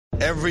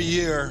Every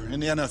year in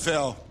the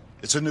NFL,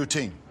 it's a new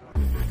team.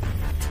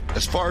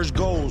 As far as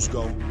goals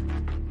go,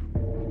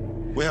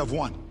 we have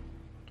one.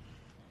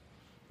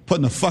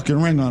 Putting a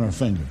fucking ring on our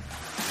finger.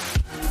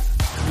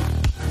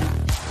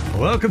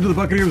 Welcome to the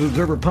Buccaneers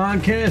Observer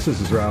Podcast. This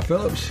is Ralph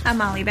Phillips. I'm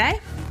Molly Bay.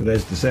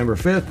 Today's December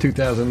 5th,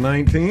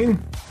 2019.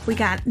 We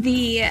got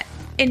the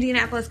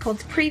Indianapolis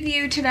Colts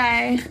preview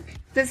today.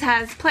 This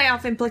has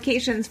playoff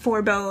implications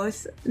for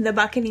both the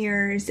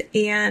Buccaneers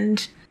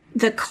and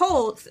the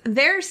Colts.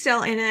 They're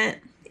still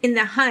in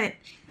the hunt,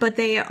 but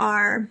they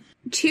are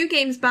 2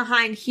 games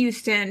behind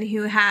Houston,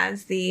 who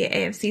has the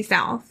AFC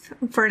South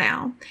for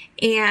now.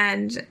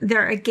 And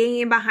they're a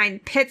game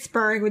behind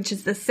Pittsburgh, which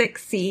is the 6th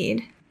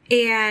seed.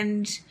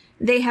 And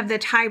they have the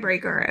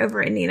tiebreaker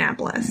over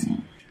Indianapolis.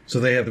 So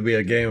they have to be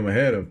a game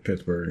ahead of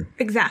Pittsburgh.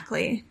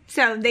 Exactly.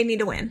 So they need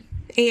to win.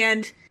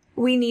 And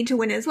we need to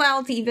win as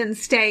well to even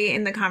stay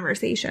in the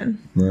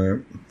conversation.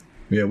 Right.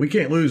 Yeah, we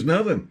can't lose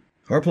nothing.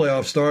 Our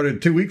playoffs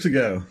started 2 weeks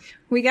ago.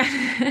 We got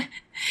to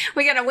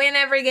win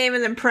every game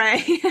and then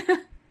pray.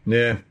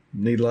 Yeah,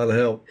 need a lot of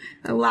help.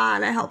 A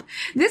lot of help.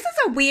 This is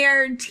a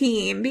weird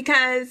team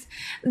because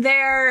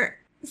they're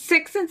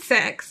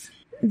 6-6.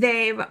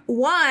 They've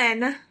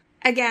won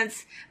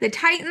against the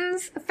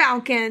Titans,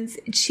 Falcons,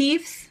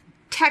 Chiefs,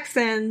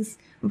 Texans,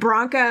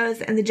 Broncos,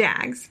 and the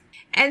Jags.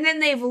 And then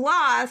they've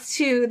lost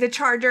to the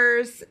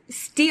Chargers,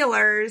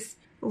 Steelers,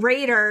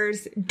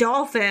 Raiders,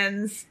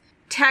 Dolphins,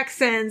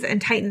 Texans,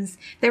 and Titans.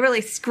 They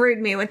really screwed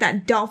me with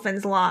that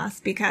Dolphins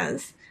loss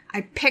because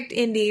I picked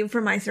Indy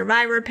for my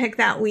Survivor pick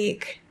that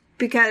week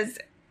because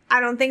I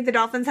don't think the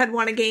Dolphins had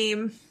won a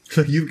game. So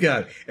you've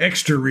got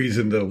extra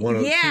reason to want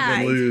to see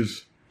them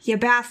lose. You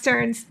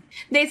bastards.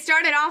 They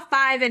started off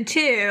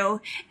 5-2,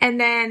 and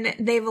then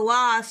they've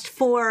lost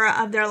 4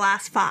 of their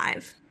last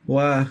 5.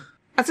 Why?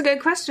 That's a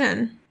good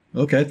question.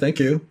 Okay, thank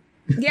you.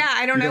 Yeah,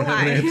 I don't know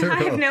why.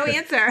 I have no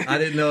answer. I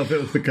didn't know if it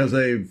was because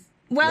they've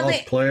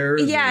lost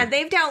players. Yeah,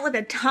 they've dealt with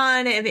a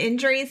ton of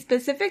injuries,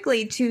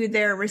 specifically to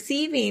their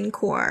receiving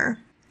core.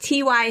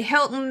 T.Y.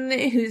 Hilton,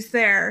 who's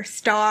their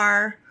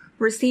star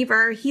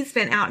receiver, he's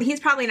been out. He's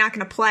probably not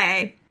going to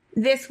play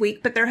this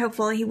week, but they're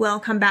hopeful he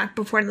will come back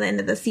before the end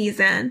of the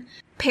season.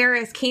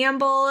 Paris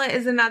Campbell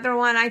is another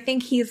one. I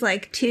think he's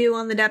like 2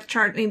 on the depth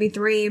chart, maybe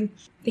 3.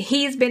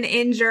 He's been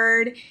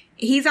injured.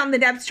 He's on the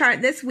depth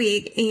chart this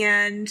week,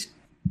 and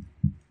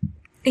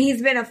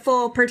he's been a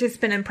full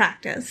participant in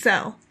practice,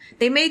 so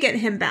they may get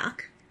him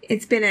back.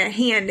 It's been a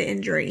hand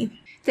injury.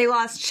 They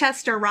lost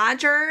Chester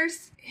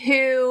Rogers,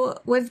 who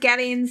was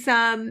getting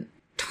some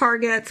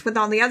targets with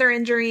all the other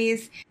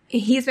injuries.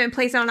 He's been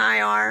placed on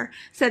IR.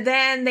 So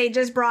then they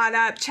just brought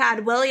up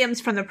Chad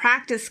Williams from the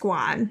practice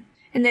squad.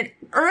 And then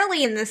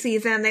early in the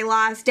season, they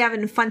lost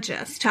Devin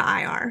Funchess to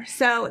IR.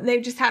 So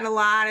they've just had a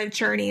lot of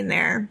churning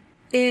there.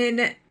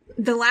 In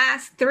the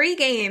last 3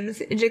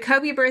 games,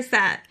 Jacoby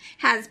Brissett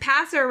has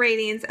passer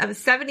ratings of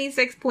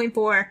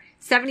 76.4,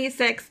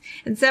 76,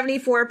 and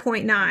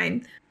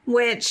 74.9,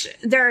 which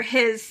they're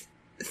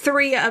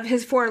 3 of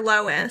his 4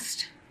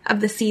 lowest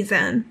of the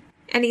season.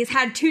 And he's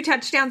had 2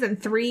 touchdowns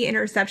and 3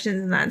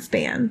 interceptions in that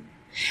span.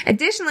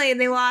 Additionally,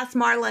 they lost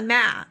Marlon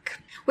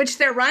Mack, which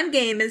their run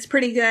game is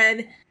pretty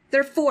good.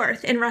 They're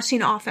 4th in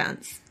rushing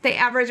offense. They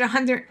average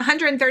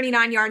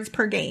 139 yards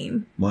per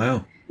game.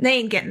 Wow. They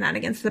ain't getting that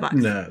against the Bucs.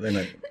 No, they're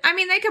not. I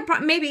mean, they could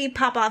maybe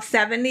pop off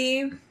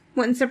 70.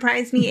 Wouldn't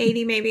surprise me.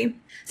 80 maybe.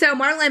 So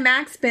Marlon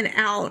Mack's been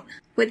out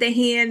with a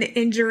hand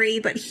injury,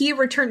 but he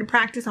returned to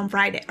practice on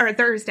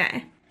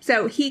Thursday.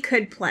 So he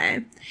could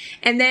play.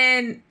 And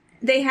then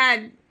they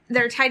had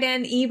their tight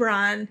end,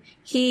 Ebron.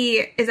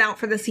 He is out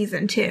for the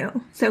season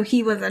too. So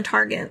he was a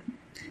target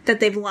that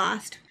they've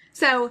lost.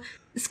 So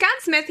Scott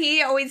Smith,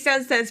 he always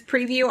does those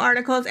preview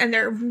articles, and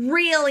they're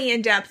really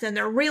in-depth, and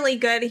they're really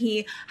good.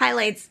 He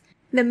highlights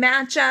the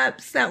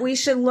matchups that we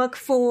should look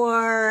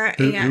for.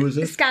 Who is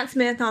this? Scott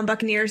Smith on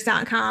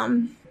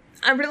Buccaneers.com.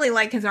 I really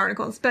like his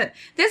articles, but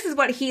this is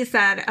what he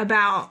said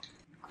about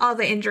all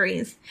the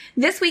injuries.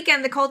 This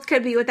weekend, the Colts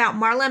could be without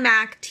Marlon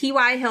Mack,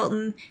 T.Y.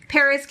 Hilton,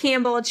 Paris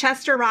Campbell,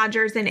 Chester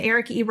Rogers, and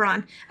Eric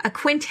Ebron, a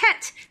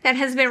quintet that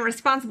has been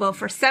responsible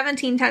for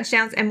 17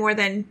 touchdowns and more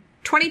than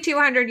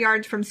 2,200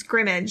 yards from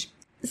scrimmage.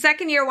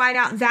 Second-year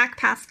wideout Zach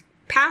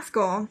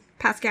Pascal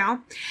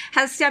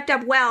has stepped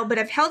up well, but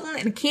if Hilton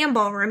and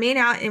Campbell remain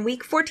out in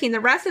Week 14, the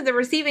rest of the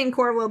receiving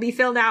core will be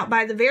filled out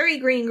by the very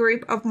green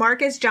group of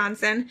Marcus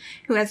Johnson,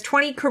 who has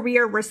 20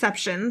 career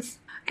receptions,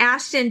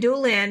 Ashton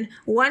Doolin,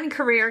 1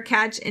 career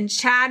catch, and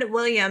Chad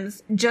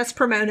Williams, just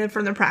promoted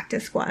from the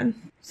practice squad.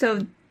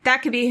 So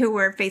that could be who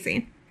we're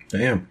facing.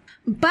 Damn.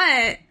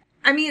 But,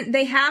 I mean,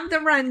 they have the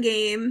run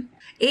game,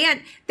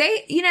 and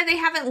they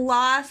haven't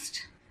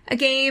lost a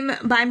game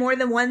by more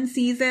than one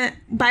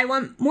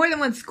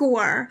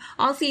score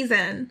all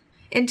season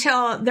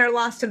until their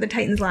loss to the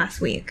Titans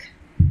last week.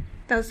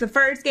 That was the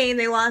first game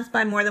they lost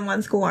by more than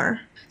 1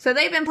 score. So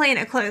they've been playing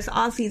it close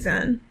all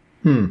season.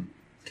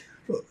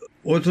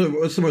 What's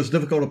the most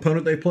difficult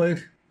opponent they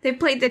played? They've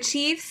played the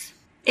Chiefs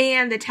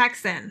and the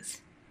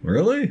Texans.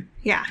 Really?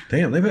 Yeah.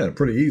 Damn, they've had a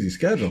pretty easy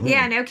schedule, huh?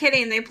 Yeah, no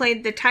kidding. They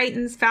played the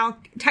Titans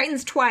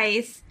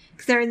twice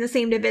because they're in the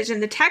same division.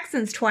 The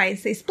Texans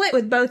twice. They split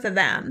with both of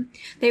them.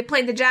 They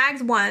played the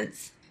Jags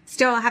once.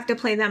 Still have to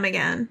play them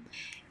again.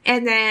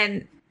 And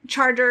then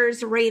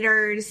Chargers,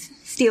 Raiders,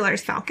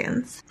 Steelers,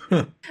 Falcons.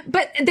 Huh.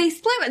 But they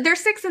split. They're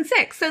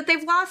 6-6. So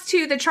they've lost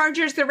to the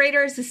Chargers, the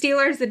Raiders, the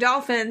Steelers, the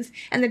Dolphins,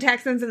 and the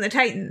Texans and the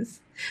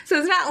Titans. So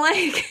it's not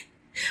like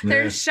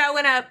they're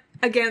showing up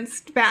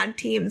against bad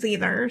teams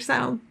either.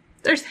 So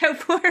there's hope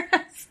for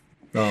us.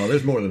 Oh,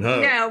 there's more than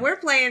hope. No, we're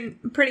playing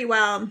pretty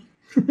well.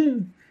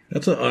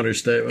 That's an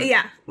understatement.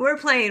 Yeah, we're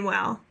playing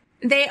well.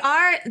 They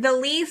are the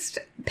least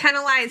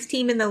penalized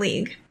team in the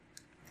league.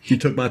 You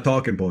took my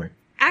talking point.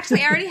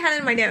 Actually, I already had it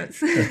in my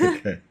notes.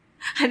 Okay.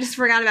 I just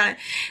forgot about it.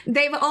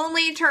 They've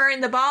only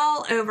turned the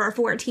ball over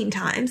 14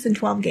 times in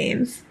 12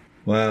 games.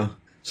 Wow.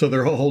 So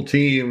their whole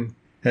team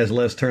has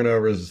less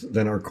turnovers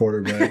than our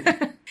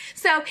quarterback.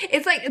 So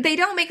it's like they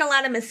don't make a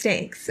lot of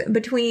mistakes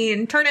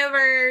between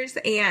turnovers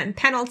and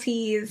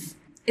penalties.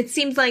 It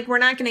seems like we're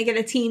not going to get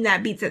a team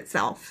that beats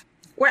itself.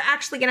 We're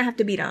actually going to have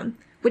to beat them,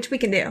 which we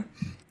can do.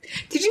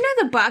 Did you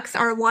know the Bucks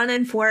are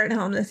 1-4 at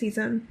home this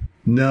season?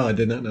 No, I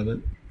did not know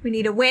that. We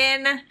need to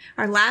win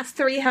our last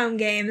 3 home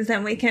games,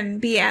 and we can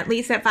be at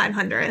least at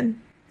 500.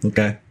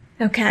 Okay.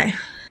 Okay.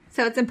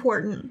 So it's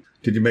important.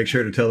 Did you make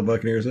sure to tell the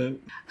Buccaneers that?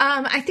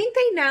 I think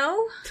they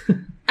know.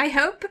 I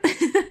hope.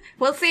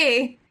 We'll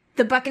see.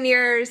 The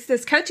Buccaneers,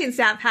 this coaching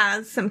staff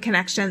has some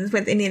connections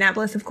with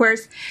Indianapolis, of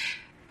course.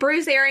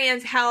 Bruce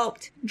Arians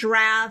helped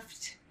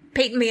draft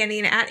Peyton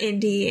Manning at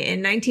Indy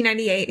in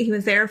 1998. He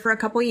was there for a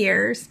couple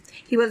years.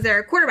 He was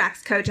their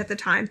quarterbacks coach at the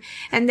time.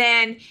 And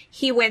then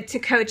he went to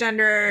coach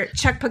under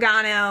Chuck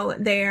Pagano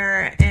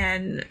there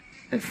and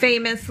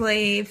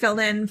famously filled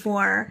in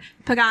for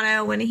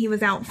Pagano when he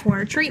was out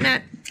for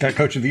treatment. Got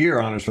Coach of the Year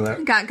honors for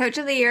that. Got Coach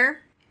of the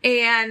Year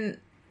and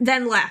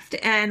then left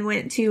and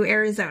went to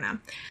Arizona.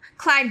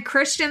 Clyde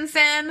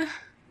Christensen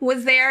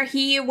was there.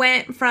 He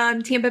went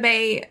from Tampa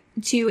Bay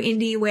to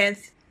Indy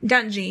with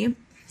Dungy.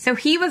 So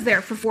he was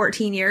there for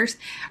 14 years.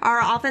 Our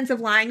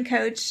offensive line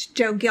coach,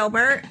 Joe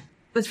Gilbert,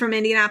 was from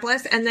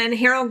Indianapolis. And then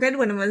Harold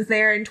Goodwin was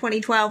there in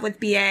 2012 with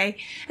BA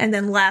and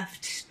then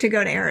left to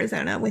go to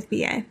Arizona with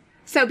BA.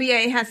 So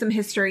BA has some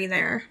history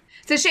there.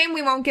 It's a shame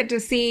we won't get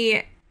to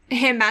see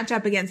him match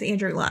up against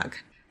Andrew Luck.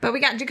 But we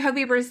got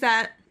Jacoby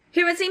Brissett,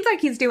 who it seems like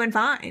he's doing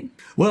fine.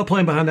 Well,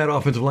 playing behind that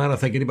offensive line, I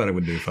think anybody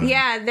would do fine.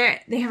 Yeah,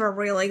 they have a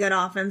really good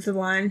offensive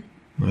line.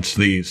 That's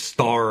the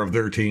star of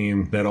their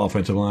team, that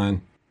offensive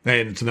line.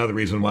 And it's another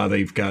reason why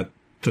they've got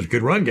such a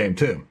good run game,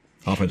 too.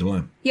 Offensive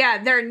line. Yeah,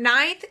 they're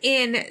 9th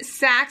in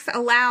sacks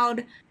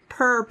allowed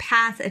per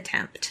pass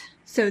attempt.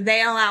 So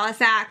they allow a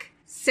sack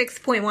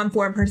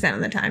 6.14% of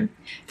the time.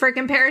 For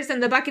comparison,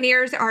 the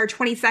Buccaneers are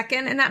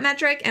 22nd in that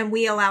metric, and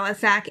we allow a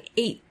sack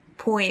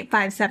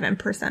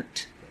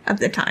 8.57% of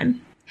the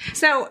time.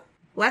 So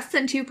less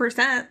than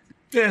 2%.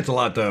 Yeah, it's a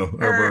lot, though.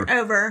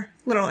 A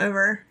little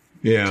over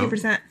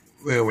 2%.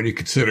 Well, when you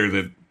consider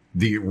that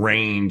the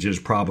range is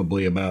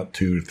probably about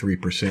 2 to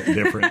 3%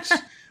 difference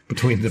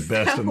between the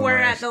best and the we're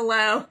last. at the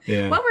low.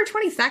 Yeah. Well, we're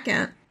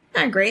 22nd.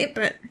 Not great,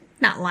 but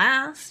not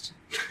last.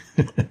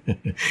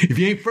 If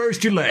you ain't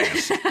first, you're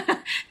last.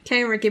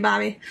 Okay, Ricky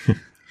Bobby.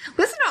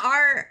 Listen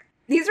to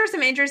these are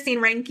some interesting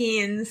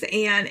rankings,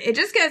 and it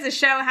just goes to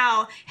show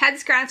how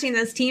head-scratching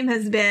this team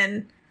has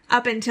been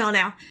up until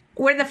now.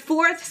 We're the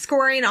 4th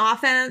scoring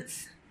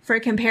offense.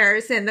 For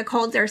comparison, the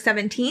Colts are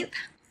 17th.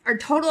 Our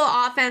total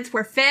offense,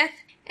 we're 5th,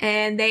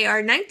 and they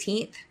are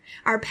 19th.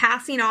 Our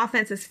passing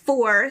offense is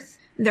 4th.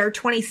 They're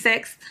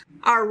 26th.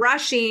 Our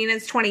rushing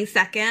is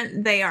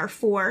 22nd. They are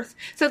 4th.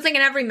 So it's like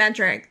in every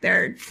metric,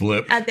 they're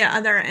flipped at the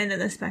other end of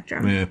the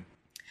spectrum. Yeah.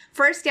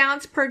 First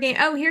downs per game.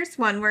 Oh, here's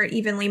one. We're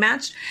evenly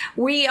matched.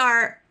 We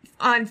are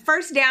on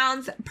first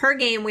downs per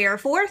game. We are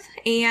 4th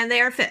and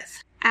they are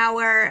 5th.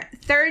 Our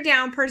third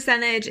down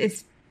percentage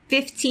is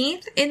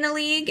 15th in the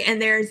league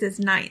and theirs is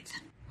 9th.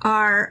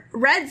 Our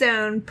red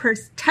zone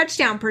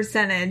touchdown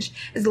percentage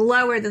is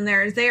lower than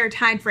theirs. They are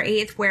tied for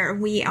 8th where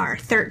we are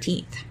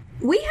 13th.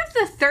 We have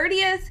the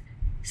 30th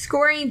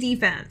scoring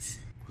defense.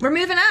 We're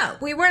moving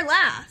up. We were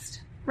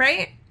last,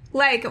 right?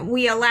 Like I think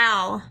we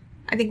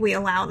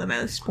allow the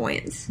most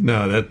points.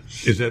 No,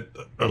 is that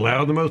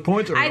allow the most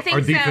points? Or I think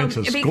our defense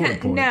so. has scored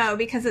points? No,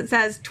 because it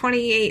says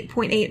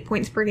 28.8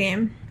 points per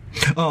game.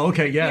 Oh,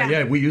 okay.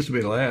 Yeah. We used to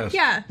be the last.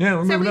 Yeah. Yeah,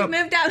 we're moving up. So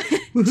we've moved up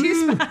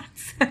 2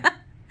 spots.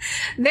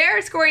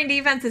 Their scoring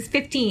defense is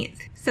 15th.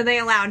 So they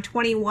allowed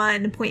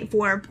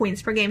 21.4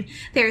 points per game.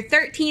 They're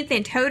 13th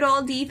in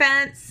total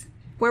defense,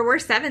 where we're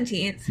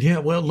 17th. Yeah,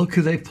 well, look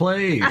who they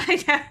played.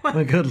 I know.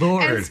 My good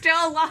Lord. And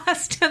still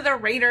lost to the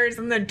Raiders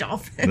and the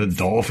Dolphins. The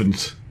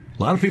Dolphins.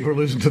 A lot of people are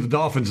losing to the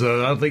Dolphins,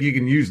 though. I don't think you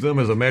can use them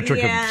as a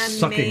metric of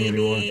sucking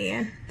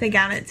anymore. They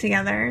got it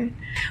together.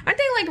 Aren't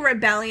they like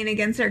rebelling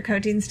against their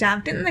coaching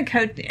staff? Didn't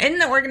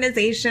the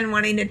organization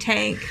wanting to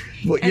tank?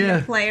 Well, and yeah.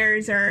 The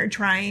players are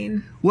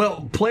trying.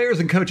 Well, players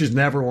and coaches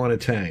never want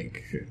to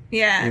tank.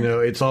 Yeah.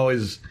 It's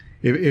always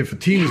If a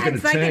team is going to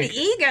It's like tank, an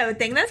ego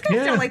thing. Those guys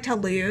Yeah. don't like to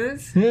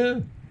lose. yeah,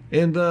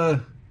 and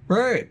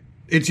right,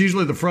 it's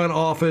usually the front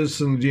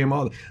office and the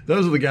GM.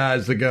 Those are the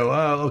guys that go,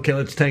 oh, okay,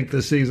 let's tank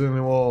this season,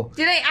 and we'll.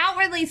 Do they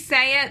outwardly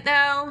say it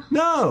though?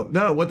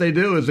 No. What they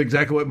do is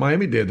exactly what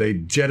Miami did. They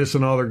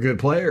jettison all their good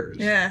players.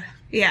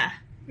 Yeah.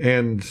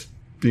 And,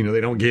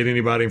 they don't get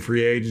anybody in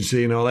free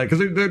agency and all that because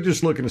they're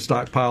just looking to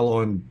stockpile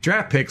on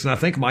draft picks. And I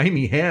think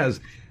Miami has,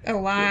 A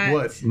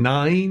lot.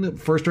 9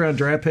 first-round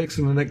draft picks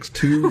in the next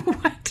 2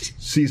 What?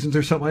 seasons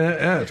or something like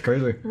that? Yeah, it's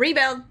crazy.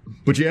 Rebuild.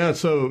 But yeah,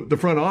 so the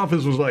front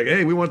office was like,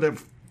 hey, we want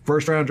that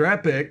first-round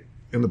draft pick.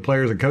 And the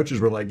players and coaches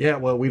were like, yeah,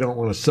 well, we don't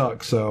want to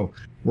suck, so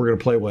we're going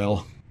to play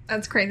well.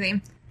 That's crazy.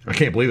 I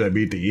can't believe they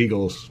beat the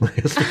Eagles.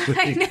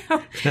 I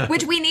know.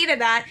 Which we needed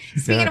that.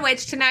 Speaking Yeah. of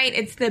which, tonight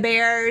it's the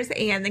Bears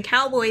and the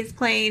Cowboys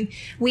playing.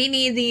 We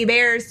need the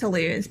Bears to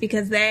lose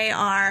because they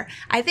are,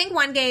 I think,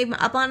 1 game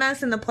up on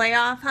us in the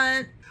playoff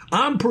hunt.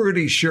 I'm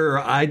pretty sure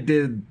I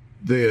did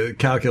the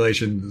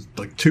calculations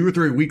like 2 or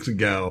 3 weeks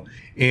ago,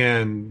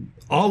 and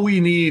all we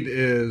need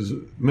is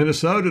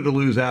Minnesota to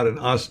lose out and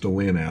us to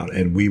win out,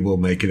 and we will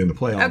make it in the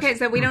playoffs. Okay,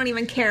 so we don't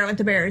even care what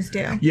the Bears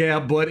do. Yeah,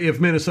 but if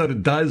Minnesota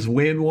does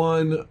win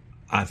one,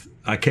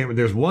 I can't.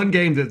 There's one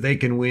game that they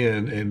can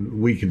win, and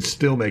we can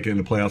still make it in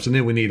the playoffs, and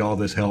then we need all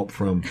this help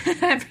from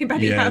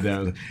Everybody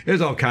else.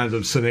 There's all kinds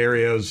of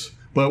scenarios,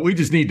 but we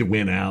just need to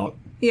win out.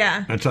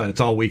 Yeah. That's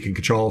all we can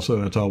control, so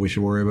that's all we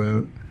should worry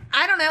about.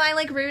 I don't know. I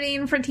like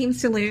rooting for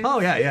teams to lose.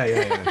 Oh yeah.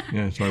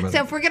 Sorry about So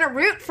that. if we're going to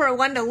root for a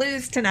 1 to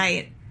lose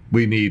tonight,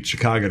 We need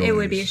Chicago to it lose.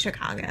 would be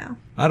Chicago.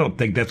 I don't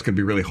think that's going to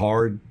be really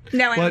hard.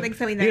 No, I don't But, think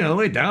so either. The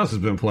way Dallas has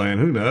been playing,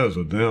 who knows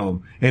with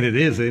them? And it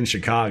is in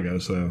Chicago,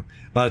 so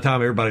by the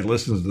time everybody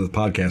listens to the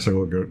podcast,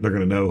 they're going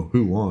to know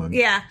who won.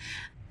 Yeah.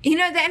 The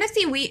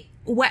NFC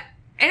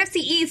NFC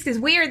East is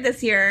weird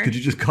this year. Did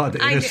you just call it the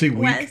NFC weak?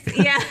 West,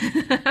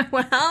 yeah.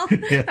 Well,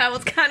 that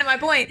was kind of my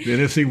point. The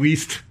NFC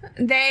West.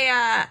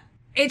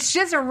 It's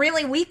just a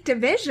really weak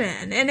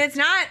division, and it's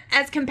not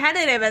as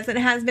competitive as it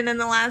has been in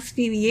the last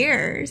few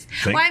years.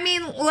 Think- Well, I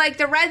mean, like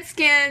the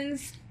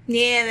Redskins,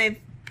 yeah, they've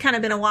kind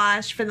of been a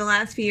wash for the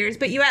last few years,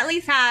 but you at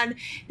least had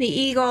the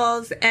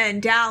Eagles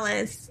and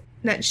Dallas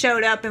that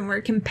showed up and were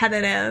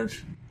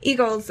competitive.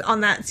 Eagles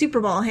on that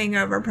Super Bowl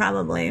hangover,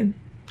 probably.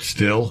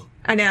 Still.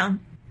 I know.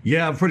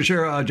 Yeah, I'm pretty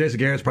sure Jason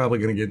Garrett's probably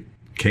going to get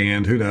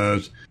canned. Who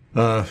knows?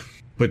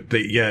 But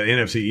the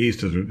NFC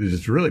East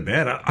is really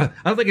bad. I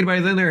don't think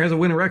anybody in there has a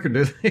winning record,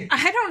 do they?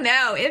 I don't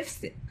know.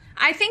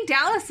 I think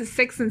Dallas is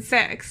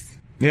 6-6.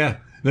 Yeah,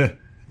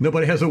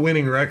 nobody has a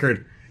winning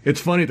record. It's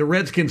funny. The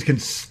Redskins can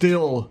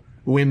still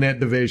win that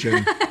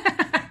division.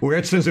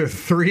 Redskins are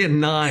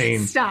 3-9,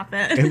 Stop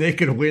it. and they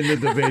could win the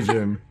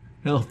division.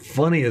 How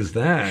funny is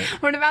that?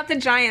 What about the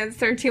Giants?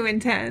 They're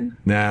 2-10.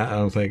 Nah, I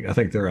don't think. I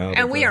think they're out.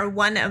 And we are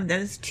one of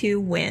those 2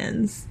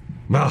 wins.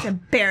 It's Ah,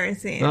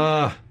 embarrassing.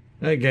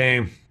 that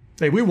game.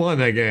 Hey, we won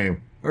that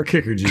game. Our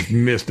kicker just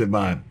missed it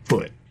by a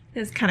foot.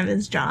 It's kind of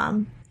his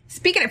job.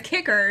 Speaking of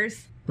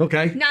kickers,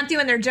 Okay. not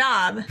doing their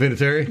job.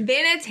 Vinatieri?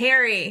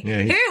 Vinatieri,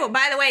 Yeah, who,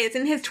 by the way, is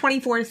in his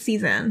 24th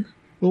season.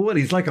 Well, what?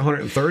 He's like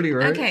 130,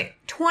 right? Okay,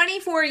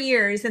 24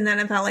 years in the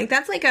NFL. Like,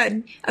 that's like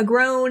a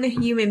grown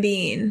human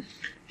being.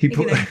 He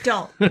Like an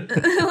adult.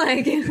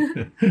 Like,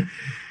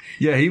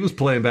 yeah, he was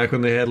playing back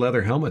when they had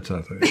leather helmets,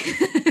 I think.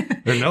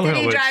 Or no did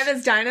he helmets. drive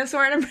his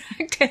dinosaur in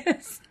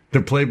practice? The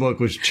playbook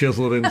was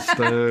chiseled in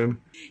stone.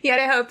 You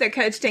had to hope that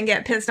coach didn't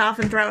get pissed off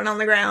and throw it on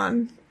the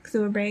ground because it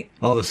would break.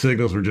 All the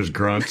signals were just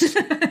grunts.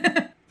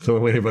 So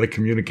when anybody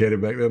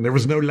communicated back then, there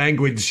was no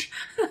language.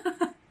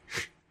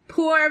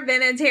 Poor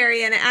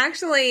Vinatieri, and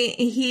actually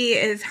he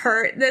is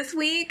hurt this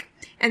week,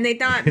 and they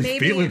thought His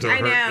maybe feelings are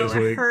hurt this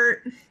week.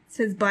 hurt. It's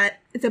his butt.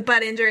 It's a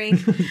butt injury.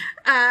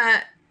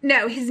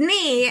 No, his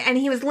knee, and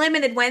he was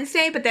limited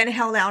Wednesday, but then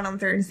held out on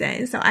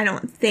Thursday. So I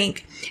don't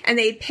think. And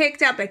they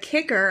picked up a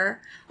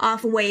kicker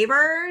off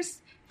waivers,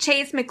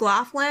 Chase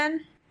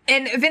McLaughlin.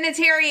 And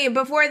Vinatieri,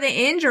 before the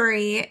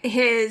injury,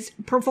 his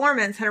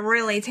performance had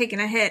really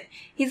taken a hit.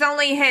 He's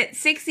only hit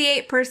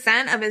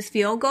 68% of his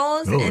field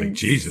goals Holy and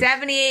Jesus.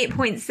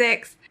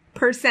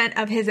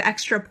 78.6% of his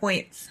extra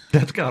points.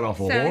 That's got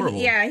awful So, horrible.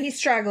 yeah, he's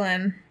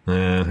struggling.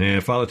 Yeah,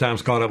 Father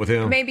Time's caught up with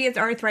him. Maybe it's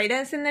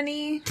arthritis in the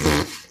knee.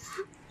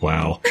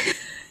 Wow.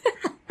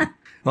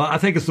 Well, I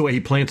think it's the way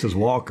he plants his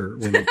walker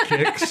when he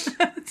kicks.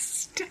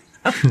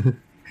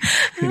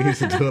 He needs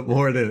to do it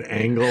more at an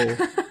angle.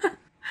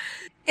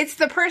 It's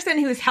the person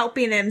who's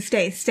helping him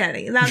stay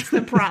steady. That's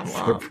the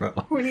problem.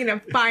 problem. We need to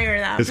fire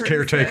that His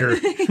person. caretaker.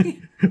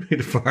 Need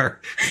to fire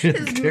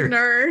His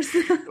nurse.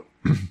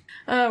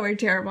 Oh, we're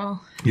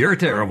terrible. You're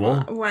terrible.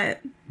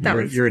 What? That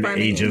was You're an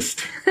funny.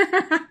 ageist.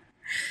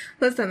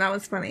 Listen, that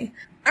was funny.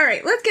 All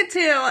right, let's get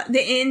to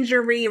the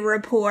injury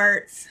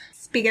reports.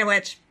 Speaking of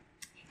which,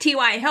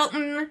 T.Y.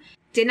 Hilton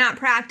did not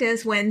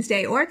practice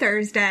Wednesday or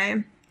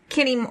Thursday.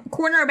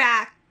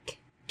 Cornerback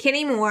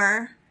Kenny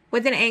Moore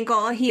with an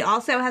ankle. He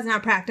also has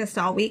not practiced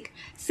all week.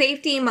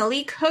 Safety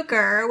Malik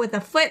Hooker with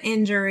a foot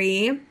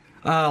injury.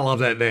 I love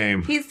that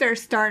name. He's their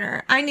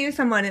starter. I knew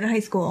someone in high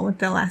school with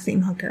the last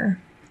name Hooker.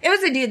 It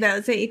was a dude,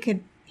 though, so he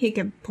could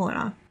pull it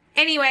off.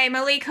 Anyway,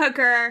 Malik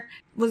Hooker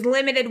was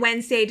limited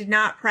Wednesday, did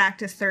not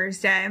practice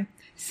Thursday.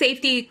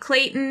 Safety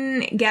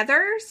Clayton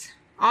Geathers,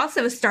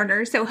 also a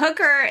starter. So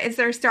Hooker is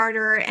their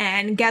starter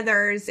and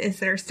Geathers is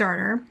their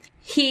starter.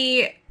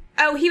 He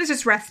was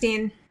just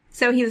resting.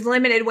 So he was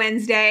limited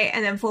Wednesday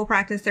and then full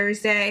practice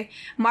Thursday.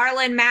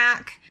 Marlon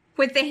Mack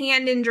with the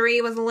hand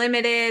injury was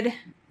limited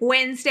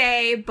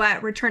Wednesday,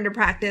 but returned to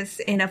practice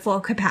in a full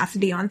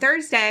capacity on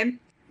Thursday.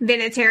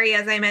 Vinatieri,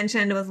 as I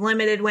mentioned, was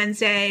limited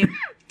Wednesday,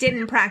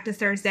 didn't practice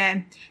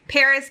Thursday.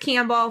 Paris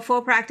Campbell,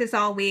 full practice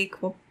all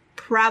week. We'll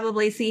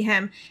probably see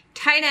him.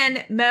 Tight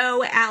end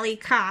Mo Alley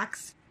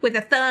Cox with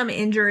a thumb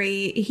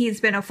injury.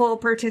 He's been a full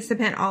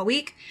participant all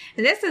week.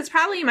 And this is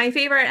probably my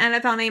favorite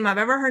NFL name I've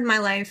ever heard in my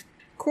life.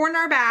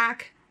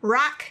 Cornerback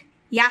Rock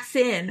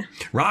Ya-Sin.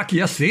 Rock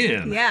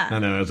Ya-Sin. Yeah. I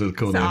know, that's a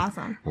cool name.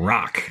 Awesome.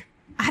 Rock.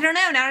 I don't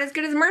know, not as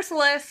good as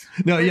Merciless.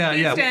 No, With yeah.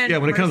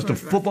 Houston, When it comes to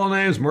Merciless. football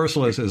names,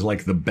 Merciless is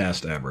like the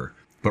best ever.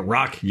 But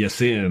Rock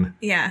Ya-Sin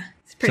Yeah.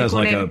 It's a pretty sounds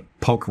cool like name.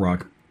 a punk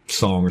rock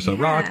song or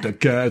something. Yeah. Rock the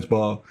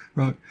Casbah.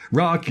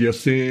 Rock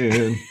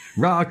Ya-Sin.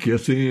 Rock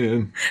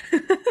Ya-Sin.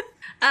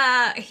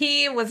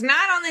 He was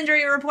not on the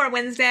injury report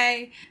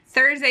Wednesday.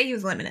 Thursday, he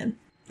was limited.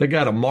 They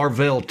got a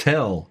Marvell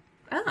Tell.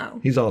 Oh,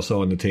 He's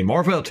also on the team.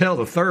 Marvell Tell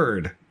the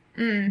third.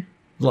 A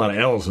lot of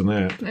L's in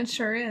that. it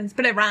sure is.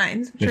 But it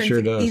rhymes. I'm It sure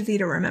it's does. easy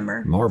to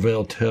remember.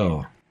 Marvell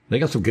Tell. They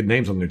got some good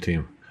names on their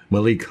team.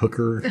 Malik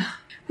Hooker.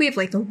 We have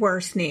like the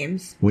worst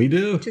names. We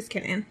do? Just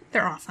kidding.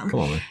 They're awesome. Come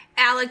on, man.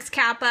 Alex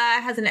Kappa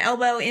has an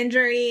elbow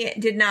injury,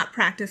 did not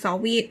practice all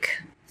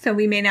week, so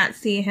we may not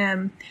see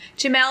him.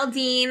 Jamel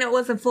Dean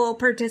was a full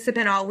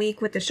participant all week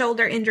with the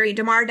shoulder injury.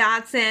 DeMar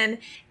Dotson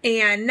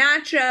and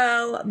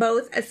Nacho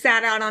both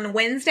sat out on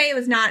Wednesday. It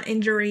was not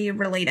injury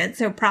related,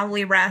 so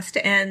probably rest,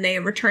 and they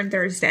returned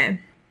Thursday.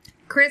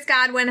 Chris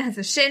Godwin has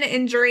a shin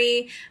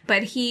injury,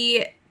 but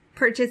he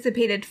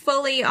participated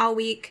fully all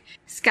week.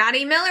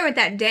 Scotty Miller with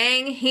that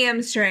dang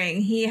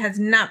hamstring. He has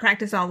not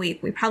practiced all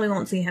week. We probably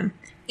won't see him.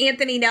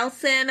 Anthony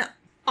Nelson,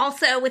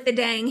 also with the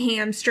dang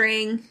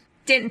hamstring,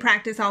 didn't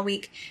practice all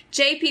week.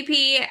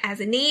 JPP has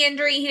a knee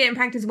injury. He didn't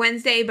practice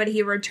Wednesday, but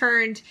he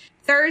returned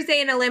Thursday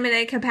in a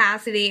limited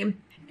capacity.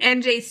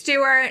 MJ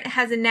Stewart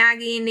has a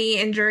nagging knee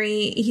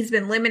injury. He's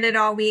been limited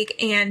all week.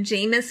 And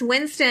Jameis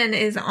Winston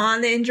is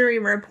on the injury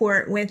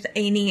report with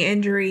a knee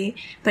injury,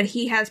 but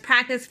he has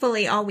practiced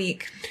fully all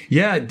week.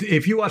 Yeah,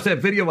 if you watch that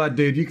video I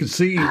did, you could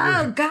see.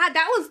 Oh, God,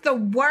 that was the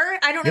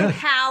worst. I don't know Yeah.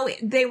 how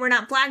they were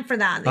not flagged for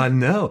that. I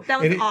know.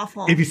 That was And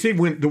awful. If you see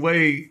the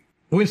way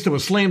Winston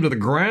was slammed to the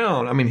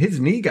ground, I mean, his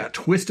knee got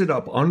twisted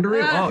up under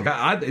it. Ah. Oh,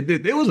 God,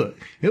 it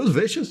was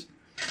vicious.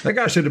 That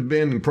guy should have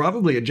been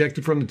probably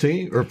ejected from the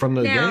team or from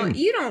the Now, game.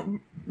 you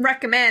don't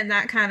recommend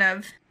that kind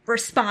of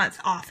response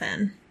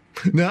often.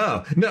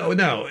 No.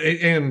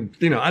 And,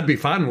 I'd be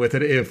fine with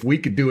it if we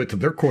could do it to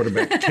their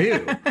quarterback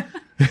too.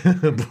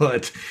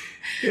 But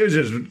it was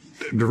just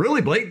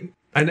really blatant.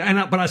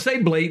 But I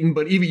say blatant,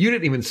 but even you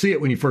didn't even see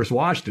it when you first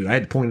watched it. I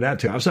had to point it out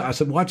to you. I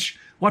said, watch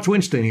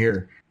Winston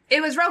here.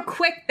 It was real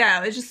quick,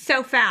 though. It was just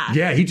so fast.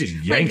 Yeah, he just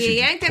Like, yanked, he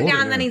yanked him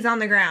down, then he's on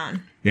the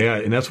ground. Yeah,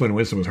 and that's when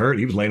Winston was hurt.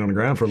 He was laying on the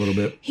ground for a little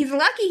bit. He's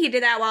lucky he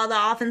did that while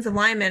the offensive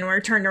linemen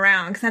were turned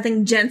around, because I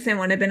think Jensen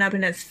would have been up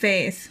in his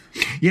face.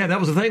 Yeah,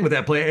 that was the thing with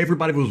that play.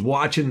 Everybody was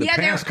watching the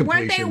pass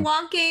completion. Weren't they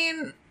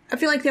walking? I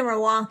feel like they were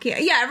walking.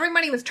 Yeah,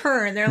 everybody was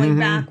turned. Their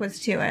back was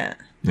to it.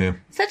 Yeah.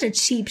 Such a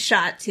cheap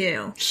shot,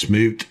 too.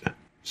 Smoot.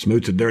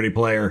 Smoot's a dirty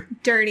player.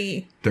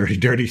 Dirty.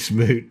 Dirty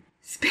Smoot.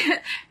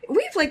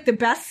 We have like the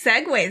best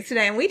segues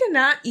today, and we did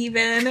not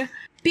even.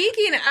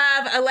 Speaking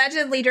of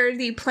allegedly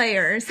dirty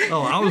players.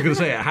 Oh, I was going to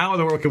say, how in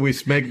the world can we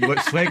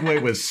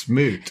segue with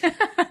Smoot?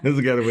 This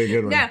is got to be a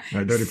good one. No, All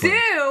right, dirty Sue.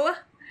 player.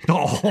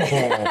 Oh,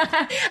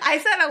 I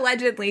said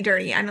allegedly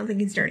dirty. I don't think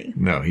he's dirty.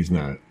 no, he's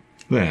not.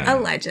 Nah.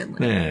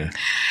 Allegedly. Nah.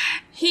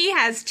 He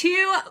has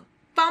 2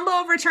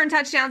 fumble return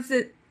touchdowns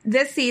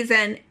this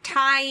season,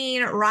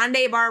 tying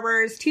Rondé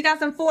Barber's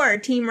 2004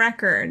 team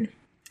record.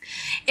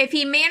 If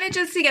he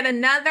manages to get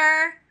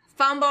another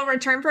fumble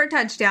return for a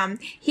touchdown,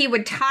 he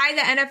would tie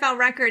the NFL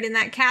record in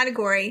that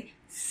category,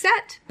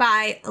 set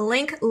by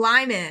Link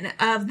Lyman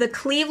of the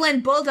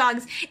Cleveland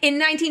Bulldogs in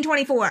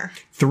 1924.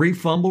 3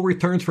 fumble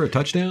returns for a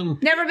touchdown?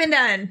 Never been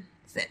done.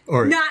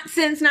 Or- Not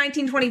since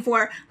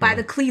 1924 by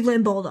the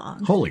Cleveland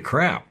Bulldogs. Holy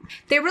crap.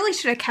 They really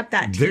should have kept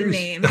that team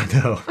name. I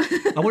know.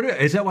 I wonder,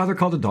 is that why they're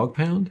called the Dog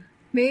Pound?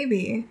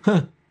 Maybe.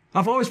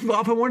 I've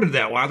often wondered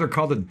that, why they're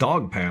called the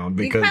Dog Pound.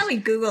 You Because could probably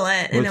Google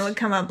it and it would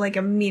come up like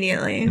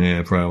immediately.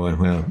 Yeah, probably.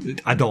 Well,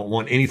 I don't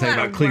want anything It's a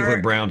lot about of Cleveland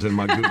work. Browns in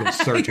my Google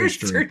search Your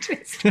history. search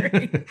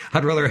history.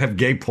 I'd rather have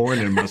gay porn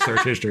in my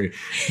search history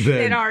than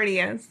It already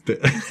is.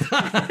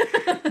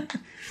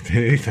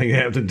 anything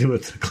that have to do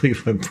with the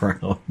Cleveland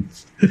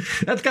Browns.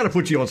 That's got to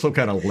put you on some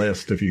kind of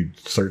list if you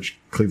search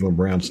Cleveland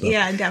Browns stuff.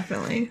 Yeah,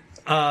 definitely.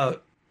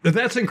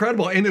 That's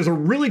incredible. And there's a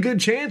really good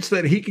chance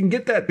that he can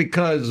get that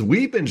because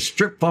we've been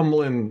strip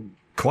fumbling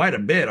quite a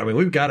bit. I mean,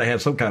 we've got to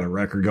have some kind of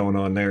record going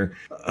on there.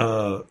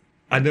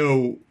 I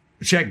know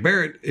Shaq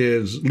Barrett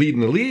is leading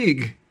the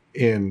league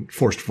in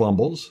forced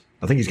fumbles.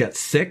 I think he's got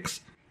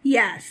 6.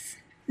 Yes.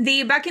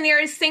 The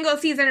Buccaneers'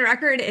 single-season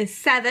record is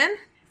 7.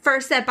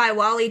 First set by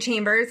Wally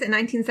Chambers in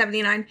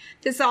 1979.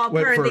 This is all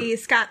per the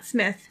Scott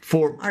Smith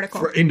article.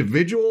 For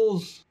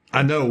individuals,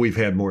 I know we've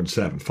had more than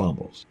 7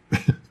 fumbles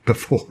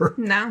before.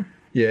 No.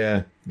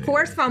 Yeah.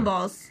 Forced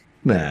fumbles.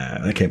 Nah,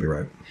 that can't be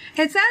right.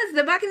 It says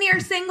the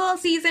Buccaneers'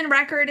 single-season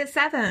record is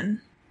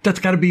 7. That's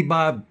got to be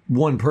by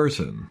one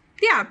person.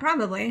 Yeah,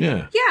 probably.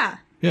 Yeah.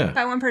 Yeah.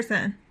 By one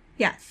person.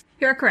 Yes.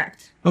 You're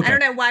correct. Okay. I don't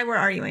know why we're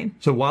arguing.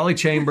 So Wally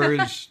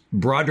Chambers,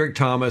 Broderick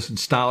Thomas, and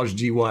Styles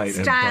G. White.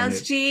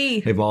 Styles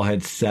G. They've all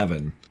had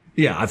 7.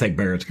 Yeah, I think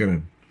Barrett's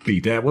going to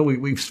beat that. Well,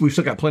 we've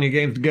still got plenty of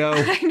games to go.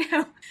 I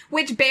know.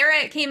 Which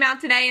Barrett came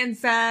out today and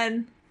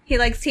said he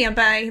likes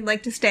Tampa. He'd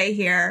like to stay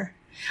here.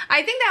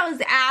 I think that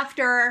was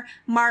after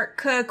Mark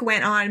Cook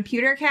went on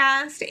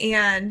Pewtercast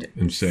and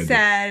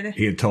said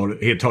he had told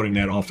him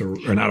that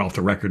not off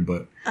the record,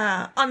 but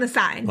on the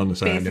side,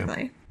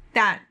 basically, yeah.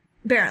 That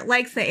Barrett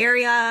likes the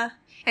area.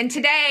 And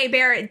today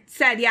Barrett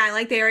said, "Yeah, I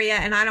like the area,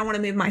 and I don't want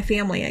to move my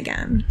family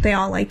again. They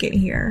all like it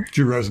here."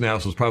 Drew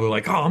Rosenhaus was probably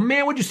like, "Oh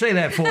man, what'd you say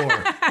that for?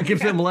 It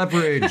gives them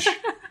leverage."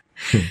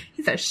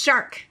 He's a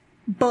shark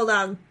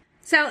bulldog.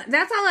 So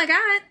that's all I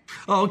got.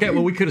 Oh, okay.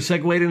 Well, we could have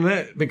segued into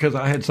that because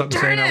I had something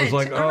to say, and I was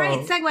like, all right,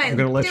 segue. I'm going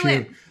to let Do you.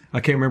 it. I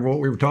can't remember what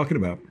we were talking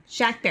about.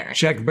 Shaq Barrett.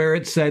 Shaq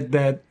Barrett said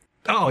that.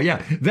 Oh,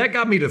 yeah. That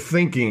got me to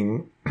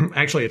thinking.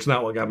 Actually, it's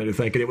not what got me to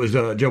thinking. It was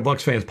Joe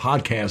Bucks Fans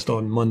podcast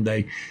on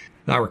Monday.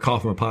 Ira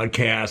Kaufman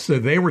podcast. So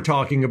they were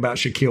talking about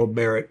Shaquille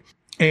Barrett.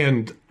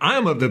 And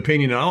I'm of the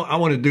opinion, I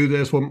want to do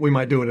this. We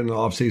might do it in the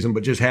offseason,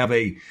 but just have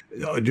a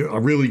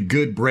really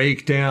good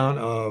breakdown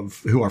of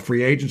who our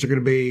free agents are going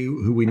to be,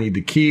 who we need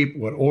to keep,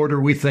 what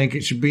order we think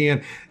it should be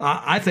in.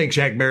 I think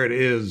Shaq Barrett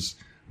is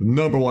the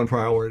number one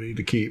priority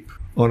to keep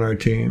on our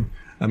team.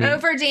 I mean,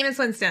 over Jameis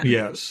Winston.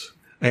 Yes.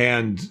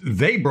 And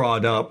they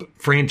brought up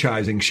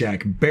franchising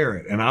Shaq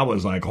Barrett. And I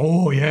was like,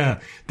 oh, yeah,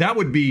 that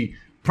would be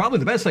probably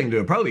the best thing to do.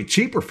 It'd probably be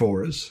cheaper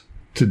for us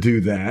to do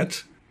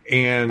that.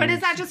 But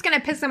is that just going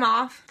to piss him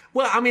off?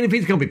 Well, I mean, if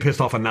he's going to be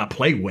pissed off and not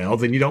play well,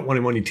 then you don't want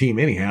him on your team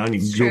anyhow, and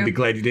you'll be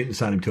glad you didn't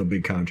sign him to a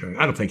big contract.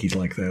 I don't think he's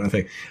like that.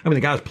 I mean,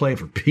 the guy's playing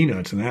for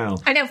peanuts now.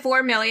 I know,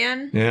 $4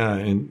 million. Yeah,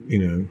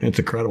 and it's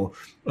incredible.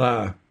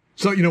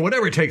 So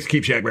whatever it takes to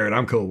keep Shaq Barrett,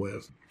 I'm cool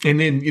with. And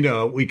then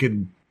we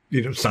could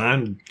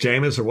sign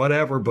Jameis or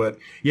whatever. But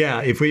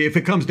yeah, if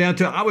it comes down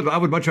to, I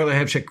would much rather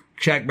have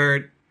Shaq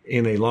Barrett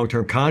in a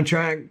long-term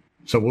contract.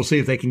 So we'll see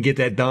if they can get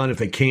that done. If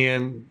they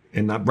can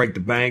and not break the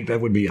bank,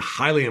 that would be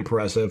highly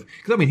impressive.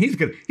 Because I mean, he's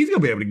gonna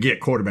be able to get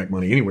quarterback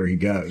money anywhere he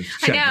goes.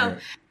 I know.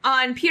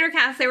 On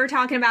Pewtercast, they were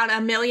talking about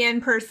 $1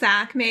 million per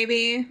sack,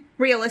 maybe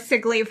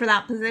realistically for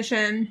that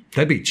position.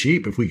 That'd be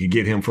cheap if we could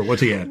get him for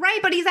what's he at? Right,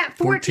 but he's at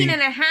 14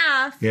 and a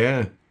half.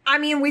 Yeah. I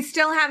mean, we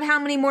still have how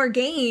many more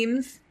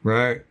games?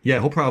 Right. Yeah,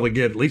 he'll probably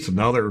get at least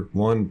another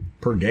one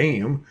per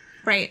game.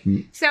 Right.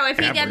 So if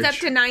he gets up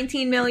to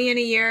 $19 million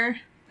a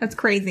year, that's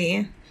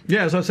crazy.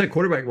 Yeah, as I said,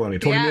 quarterback money.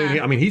 $20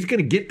 million. I mean, he's going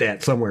to get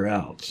that somewhere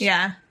else.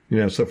 Yeah.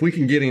 So if we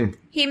can get him.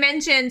 He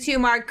mentioned to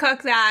Mark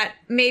Cook that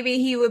maybe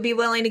he would be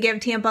willing to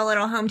give Tampa a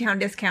little hometown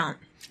discount.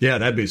 Yeah,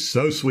 that'd be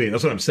so sweet.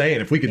 That's what I'm saying.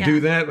 If we could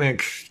do that, man,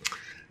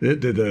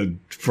 the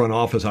front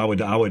office, I would.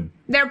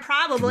 They're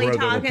probably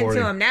talking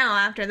to him now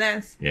after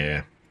this.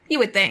 Yeah. You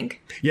would think.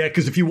 Yeah,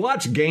 because if you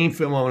watch game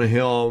film on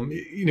him,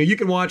 you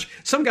can watch.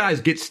 Some guys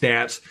get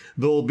stats.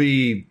 They'll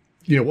be,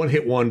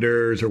 one-hit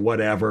wonders or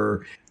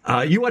whatever.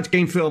 You watch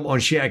game film on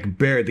Shaq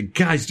Barrett, the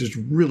guy's just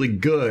really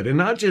good. And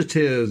not just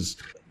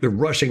the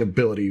rushing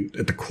ability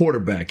at the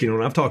quarterback.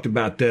 And I've talked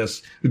about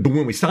this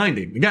when we signed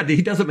him.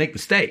 He doesn't make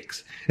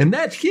mistakes. And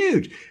that's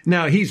huge.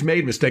 Now, he's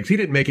made mistakes. He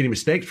didn't make any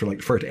mistakes for like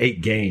the first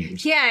 8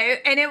 games. Yeah,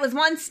 and it was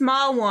one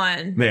small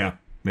one. Yeah.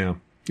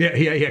 Yeah,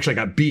 he actually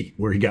got beat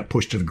where he got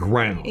pushed to the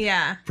ground.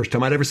 Yeah. First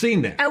time I'd ever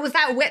seen that. Oh, was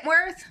that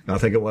Whitworth? I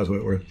think it was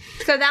Whitworth.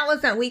 So that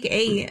wasn't week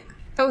 8.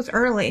 That was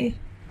early,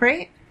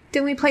 right?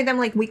 Didn't we play them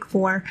like week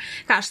 4?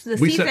 Gosh, the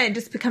season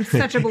just becomes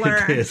such a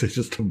blur. It is. It's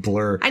just a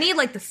blur. I need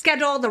like the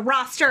schedule, the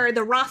roster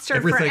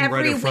everything for every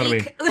right in week. Front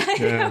of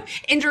me. Yeah.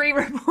 Injury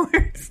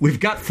reports. We've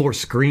got 4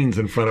 screens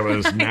in front of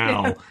us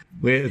now.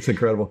 It's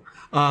incredible.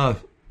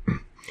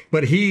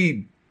 But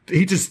he's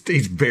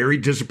very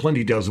disciplined.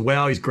 He does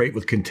well. He's great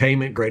with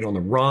containment, great on the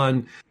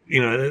run.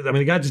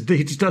 The guy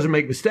he just doesn't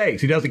make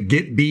mistakes. He doesn't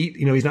get beat.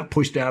 He's not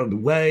pushed out of the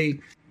way.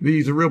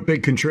 He's a real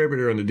big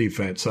contributor in the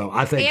defense. So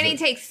I think. And he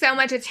takes so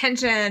much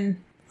attention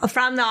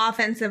from the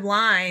offensive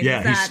line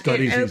that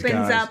it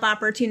opens up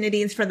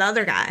opportunities for the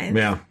other guys.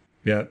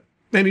 Yeah.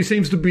 And he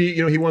seems to be,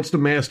 he wants to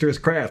master his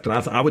craft. And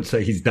I would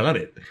say he's done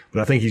it.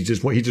 But I think he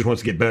just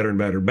wants to get better and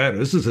better and better.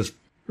 This is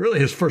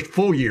his first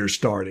full year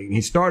starting.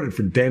 He started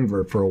for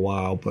Denver for a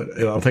while, but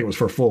I don't think it was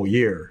for a full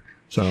year.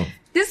 So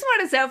this is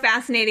what is so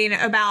fascinating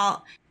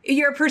about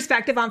your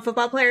perspective on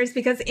football players,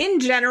 because in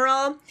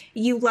general,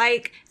 you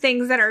like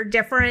things that are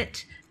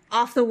different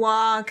off the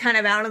wall, kind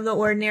of out of the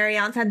ordinary,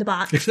 outside the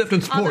box. Except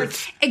in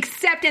sports.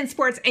 Except in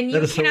sports. And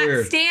you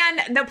cannot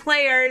stand the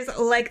players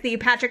like the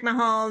Patrick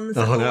Mahomes,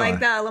 like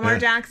the Lamar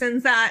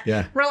Jacksons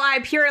that rely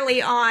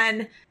purely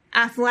on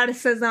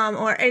athleticism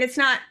and it's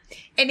not,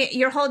 and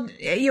you want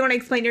to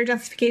explain your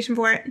justification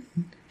for it?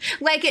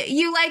 Like,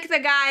 you like the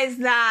guys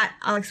that,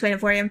 I'll explain it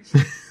for you,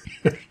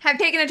 have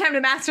taken the time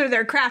to master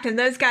their craft, and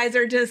those guys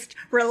are just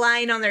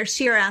relying on their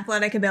sheer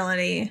athletic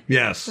ability.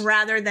 Yes.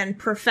 Rather than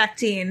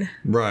perfecting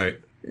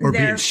or their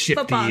being shifty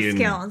football and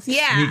skills.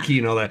 sneaky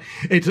and all that.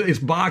 It's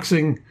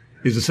boxing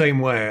is the same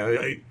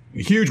way.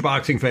 A huge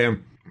boxing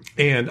fan,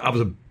 and I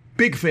was a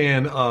big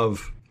fan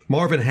of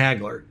Marvin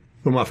Hagler,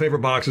 one of my favorite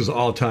boxers of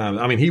all time.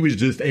 I mean, he was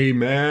just a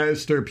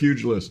master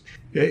pugilist.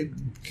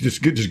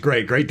 Just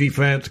great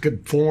defense,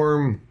 good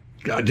form.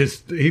 He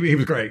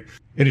was great.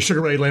 And then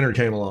Sugar Ray Leonard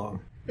came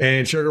along.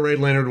 And Sugar Ray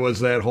Leonard was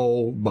that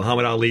whole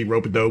Muhammad Ali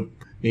rope-a-dope,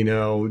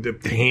 the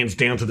hands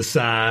down to the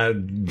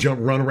side,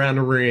 run around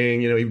the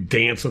ring, he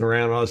dancing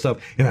around and all that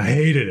stuff. And I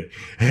hated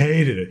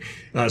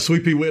it.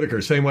 Sweet Pea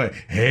Whitaker, same way.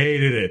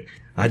 Hated it.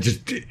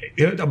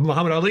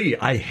 Muhammad Ali,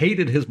 I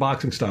hated his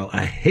boxing style.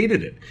 I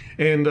hated it.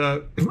 And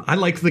I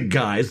like the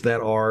guys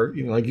that are,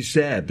 like you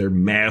said, they're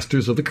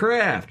masters of the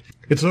craft.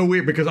 It's so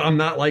weird because I'm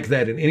not like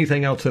that in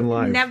anything else in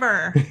life.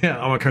 Never. Yeah,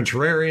 I'm a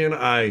contrarian.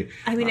 I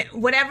mean,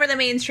 whatever the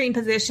mainstream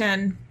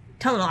position,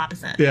 total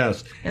opposite.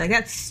 Yes. You're like,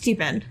 that's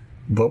stupid.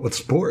 But with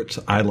sports,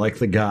 I like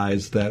the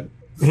guys that,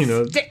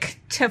 stick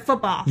to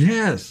football.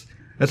 Yes.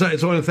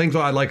 It's one of the things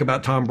I like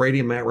about Tom Brady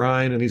and Matt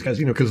Ryan and these guys,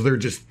 because they're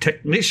just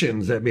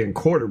technicians at being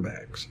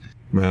quarterbacks.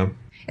 Yeah.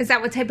 Is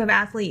that what type of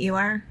athlete you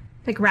are?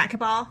 Like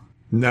racquetball?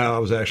 No, I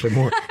was actually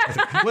more.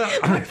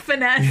 With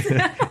finesse.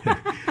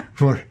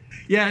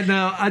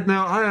 Yeah,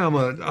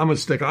 I'm a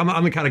sticker.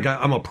 I'm the kind of guy.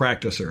 I'm a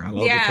practicer. I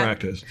love to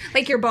practice.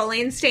 Like your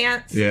bowling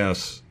stance.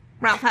 Yes.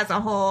 Ralph has a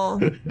whole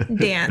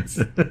dance.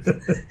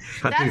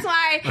 That's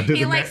why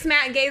he likes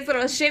Matt Gay's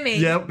little shimmy.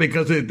 Yep,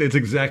 because it's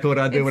exactly what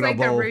I do when I bowl.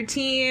 It's like the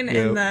routine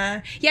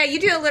and you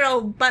do a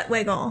little butt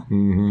wiggle.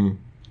 Mm-hmm.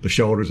 The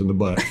shoulders and the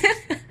butt.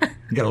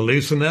 You got to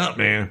loosen up,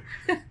 man.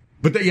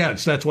 But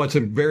that's what's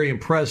very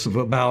impressive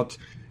about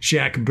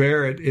Shaq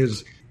Barrett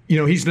is,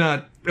 he's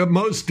not.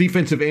 Most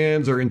defensive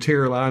ends or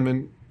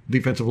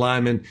defensive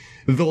linemen,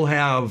 they'll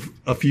have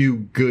a few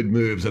good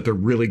moves that they're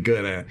really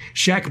good at.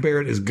 Shaq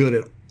Barrett is good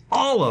at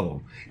all of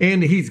them.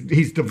 And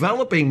he's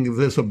developing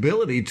this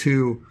ability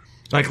to,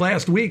 like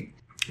last week,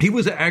 he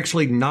was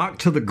actually knocked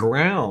to the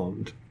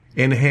ground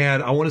and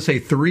had, I want to say,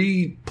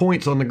 3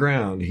 points on the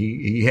ground.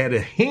 He had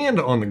a hand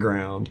on the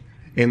ground,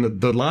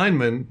 and the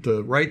lineman,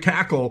 the right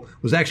tackle,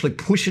 was actually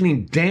pushing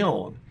him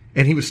down,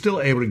 and he was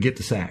still able to get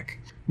the sack.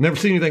 Never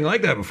seen anything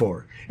like that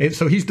before. And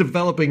so he's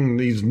developing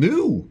these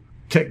new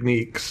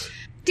techniques.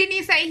 Didn't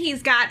you say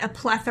he's got a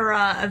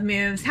plethora of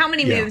moves? How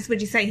many moves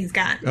would you say he's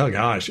got? Oh,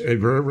 gosh.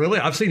 Really?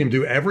 I've seen him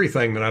do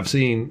everything that I've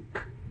seen,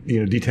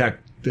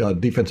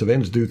 defensive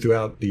ends do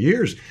throughout the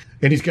years.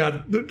 And he's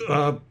got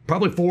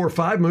probably 4 or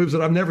 5 moves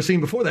that I've never seen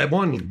before. That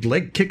one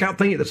leg kick out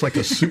thing that's like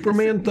a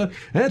Superman thing.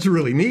 That's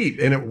really neat.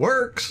 And it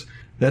works.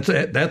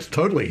 That's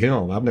totally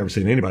him. I've never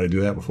seen anybody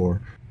do that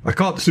before. I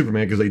call it the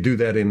Superman because they do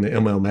that in the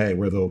MMA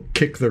where they'll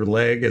kick their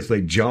leg as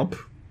they jump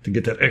to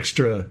get that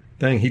extra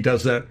thing. He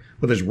does that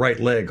with his right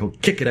leg. He'll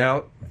kick it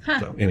out.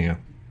 So anyhow,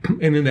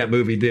 and then that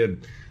move he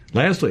did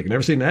last week.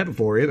 Never seen that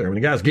before either. When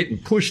the guy's getting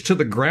pushed to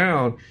the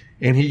ground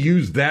and he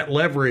used that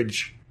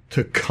leverage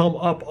to come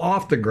up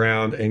off the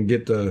ground and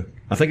get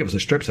I think it was a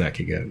strip sack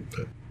he got.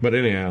 But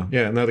anyhow,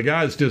 the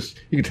guy's just,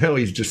 you can tell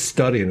he's just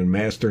studying and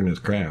mastering his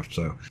craft.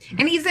 So.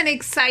 And he's an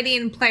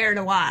exciting player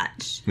to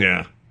watch.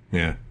 Yeah.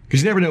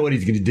 Because you never know what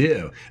he's going to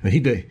do. I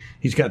mean,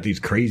 he's got these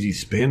crazy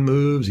spin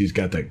moves. He's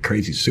got that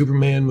crazy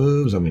Superman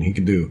moves. I mean, he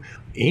can do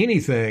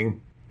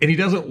anything. And he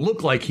doesn't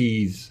look like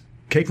he's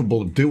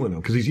capable of doing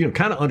them because he's,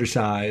 kind of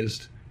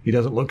undersized. He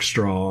doesn't look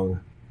strong.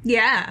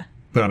 Yeah.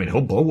 But, I mean,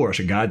 he'll bull rush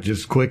a guy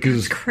just quick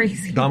as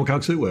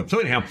Dominic Suet. So,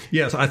 anyhow,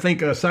 yes, I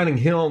think signing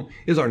him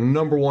is our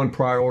number one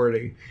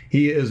priority.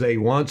 He is a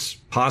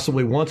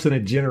possibly once in a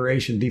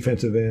generation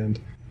defensive end.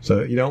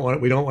 So we don't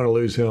want to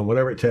lose him,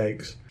 whatever it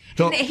takes.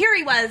 So, and here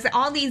he was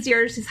all these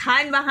years just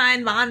hiding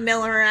behind Von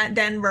Miller at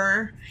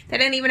Denver. They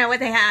didn't even know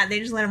what they had. They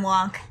just let him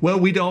walk. Well,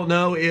 we don't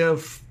know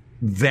if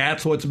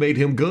that's what's made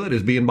him good,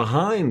 is being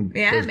behind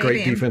those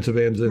great defensive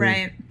ends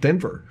in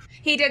Denver.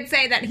 He did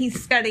say that he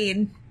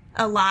studied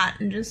a lot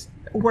and just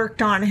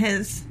worked on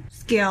his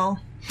skill.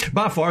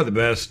 By far the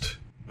best.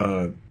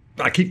 I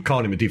keep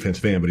calling him a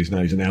defensive end, but he's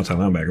not. He's an outside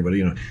linebacker, but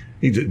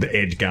he's the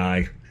edge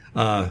guy.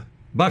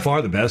 By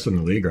far the best in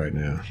the league right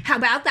now. How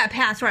about that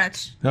pass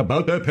rush?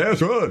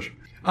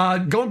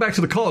 Going back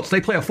to the Colts,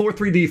 they play a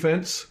 4-3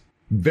 defense.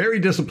 Very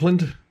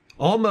disciplined.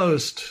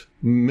 Almost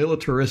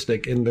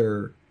militaristic in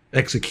their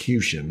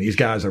execution. These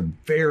guys are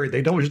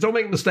they don't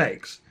make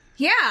mistakes.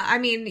 Yeah, I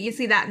mean, you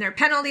see that in their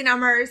penalty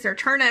numbers, their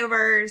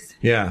turnovers.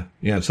 Yeah.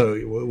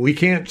 So we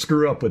can't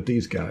screw up with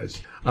these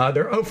guys.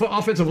 Their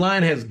offensive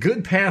line has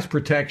good pass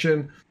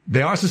protection.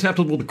 They are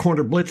susceptible to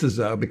corner blitzes,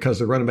 though, because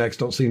the running backs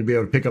don't seem to be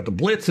able to pick up the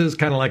blitzes,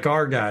 kind of like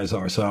our guys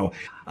are. So,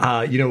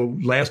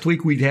 last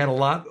week we had a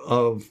lot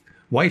of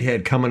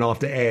Whitehead coming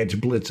off the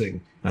edge blitzing.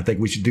 I think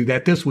we should do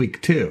that this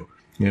week, too.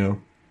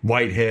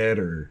 Whitehead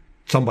or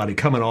somebody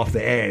coming off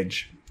the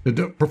edge.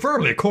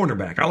 Preferably a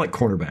cornerback. I like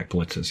cornerback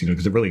blitzes,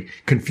 because it really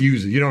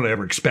confuses. You don't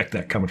ever expect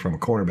that coming from a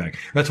cornerback.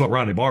 That's what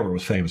Ronnie Barber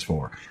was famous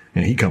for.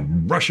 And he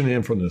come rushing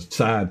in from the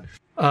side.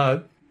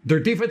 Their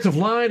defensive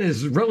line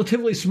is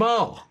relatively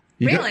small.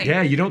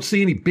 Really? You don't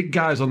see any big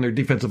guys on their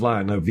defensive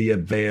line. No,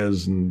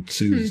 Veas and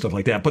Sue and stuff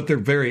like that. But they're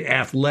very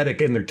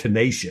athletic and they're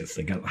tenacious.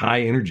 They got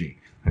high energy.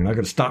 They're not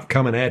going to stop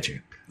coming at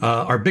you.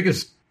 Our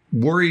biggest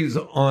worries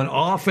on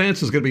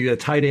offense is going to be the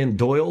tight end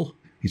Doyle.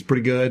 He's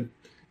pretty good.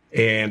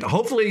 And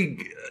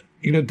hopefully,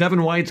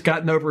 Devin White's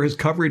gotten over his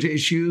coverage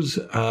issues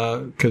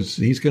because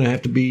he's going to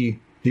have to be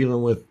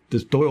dealing with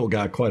this Doyle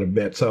guy quite a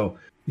bit. So,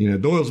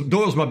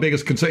 Doyle's my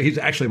biggest concern. He's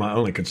actually my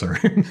only concern.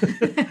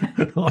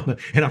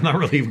 And I'm not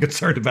really even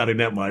concerned about him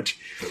that much.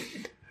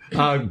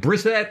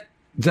 Brissett,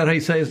 is that how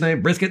you say his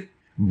name? Brisket?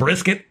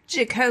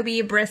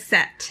 Jacoby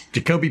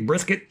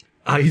Brissett.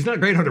 He's not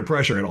great under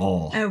pressure at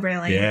all. Oh,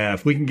 really? Yeah,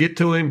 if we can get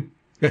to him.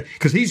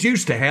 Because he's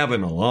used to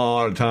having a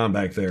lot of time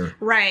back there.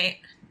 Right.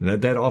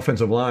 That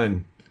offensive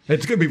line,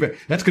 that's going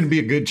to be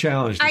a good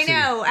challenge. I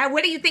know.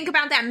 What do you think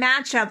about that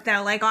matchup,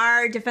 though? Like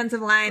our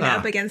defensive line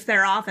up against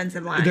their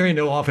offensive line. There ain't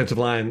no offensive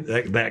line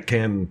that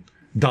can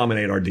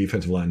dominate our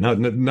defensive line.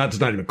 That's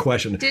not even a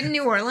question. Didn't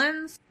New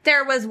Orleans?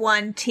 There was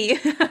one team.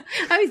 I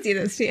always do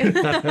this to you.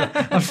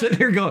 I'm sitting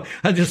here going,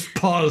 I just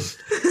paused.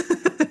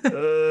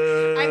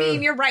 I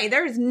mean, you're right.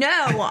 There's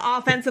no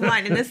offensive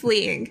line in this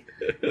league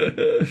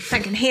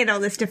that can handle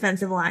this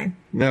defensive line.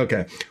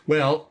 Okay.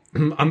 Well,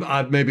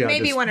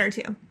 maybe one or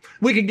two.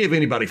 We can give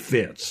anybody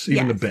fits,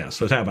 even the best.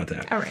 So how about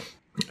that? All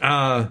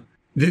right.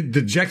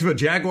 The Jacksonville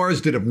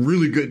Jaguars did a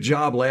really good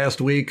job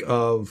last week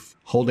of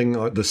holding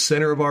the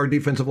center of our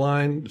defensive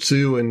line,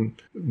 Sue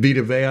and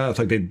Vita Vea. It's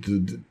like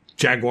the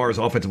Jaguars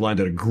offensive line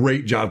did a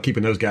great job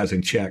keeping those guys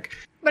in check.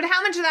 But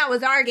how much of that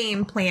was our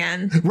game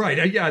plan?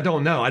 Right. Yeah, I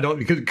don't know.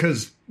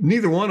 Because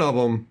neither one of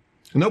them,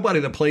 nobody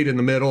that played in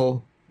the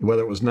middle,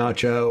 whether it was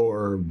Nacho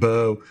or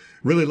Bo,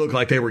 really looked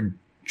like they were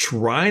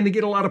trying to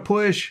get a lot of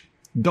push.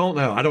 Don't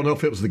know. I don't know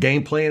if it was the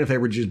game plan, if they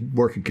were just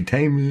working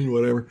containment or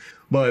whatever.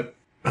 But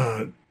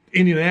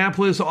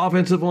Indianapolis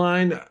offensive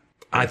line,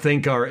 I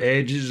think our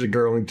edges are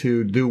going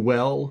to do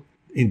well.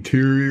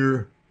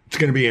 Interior, it's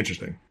going to be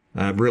interesting.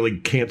 I really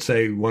can't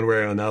say one way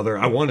or another.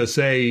 I want to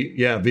say,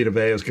 Vita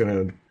Vea is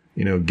going to,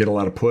 get a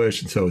lot of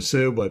push, and so is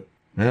Sue, but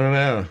I don't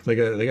know. They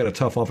got a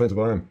tough offensive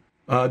line.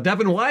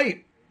 Devin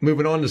White,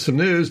 moving on to some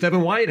news.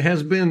 Devin White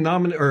has been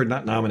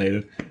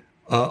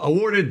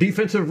awarded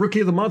Defensive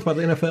Rookie of the Month by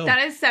the NFL.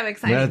 That is so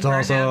exciting. That's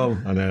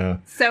awesome. I know.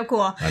 So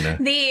cool. I know.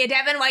 The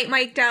Devin White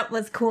mic'd up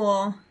was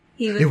cool.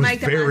 He was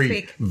mic'd up last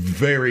week.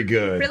 Very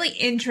good. Really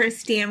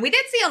interesting. We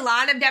did see a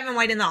lot of Devin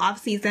White in the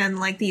offseason,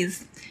 like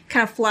these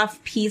kind of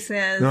fluff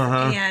pieces.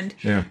 And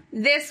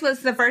this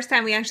was the first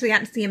time we actually got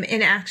to see him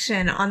in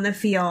action on the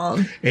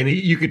field. And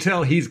you could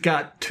tell he's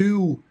got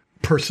two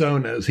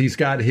personas. He's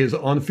got his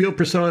on-field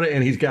persona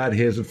and he's got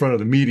his in front of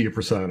the media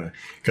persona,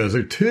 because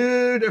they're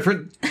two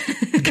different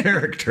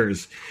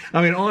characters.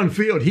 I mean, on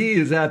field, he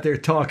is out there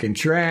talking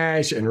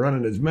trash and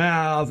running his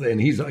mouth, and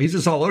he's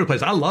just all over the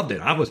place. I loved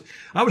it. I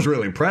was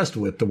really impressed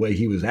with the way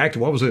he was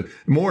acting. What was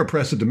more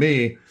impressive to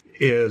me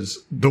is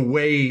the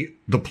way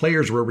the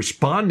players were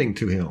responding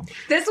to him.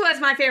 This was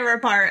my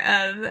favorite part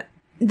of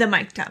the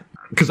mic up.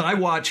 Because I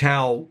watch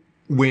how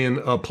when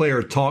a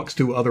player talks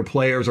to other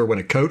players or when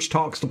a coach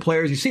talks to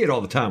players, you see it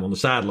all the time on the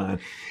sideline.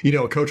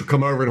 A coach will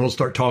come over and he'll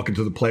start talking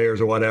to the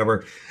players or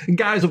whatever. And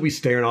guys will be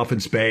staring off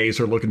in space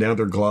or looking down at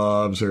their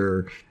gloves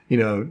or,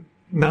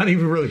 not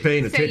even really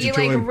paying attention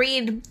to him. So you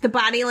read the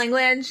body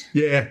language?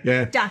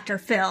 Yeah. Dr.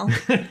 Phil.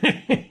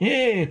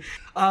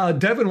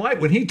 Devin White,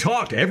 when he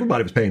talked,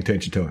 everybody was paying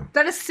attention to him.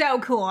 That is so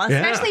cool,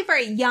 especially for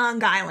a young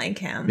guy like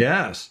him.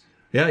 Yes.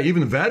 Yeah,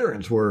 even the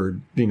veterans were,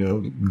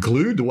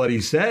 glued to what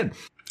he said.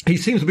 He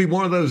seems to be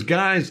one of those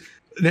guys,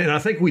 and I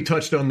think we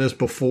touched on this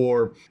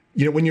before,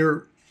 when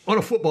you're on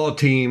a football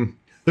team,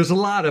 there's a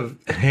lot of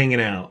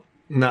hanging out,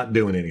 not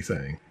doing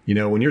anything.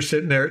 When you're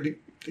sitting there,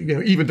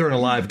 even during a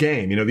live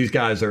game, these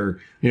guys are,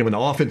 when the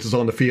offense is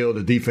on the field,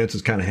 the defense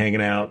is kind of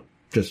hanging out,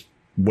 just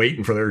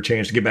waiting for their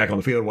chance to get back on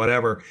the field,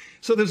 whatever.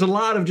 So there's a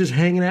lot of just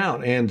hanging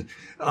out. And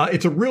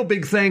it's a real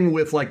big thing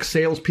with like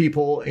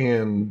salespeople.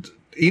 And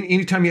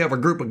anytime you have a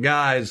group of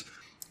guys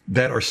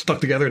that are stuck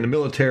together in the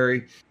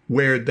military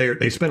where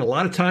they spend a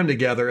lot of time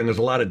together and there's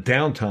a lot of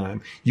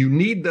downtime, you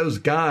need those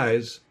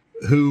guys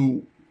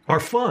who are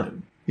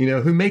fun,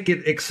 who make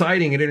it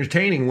exciting and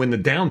entertaining when the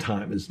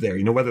downtime is there,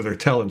 whether they're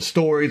telling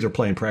stories or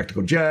playing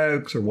practical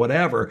jokes or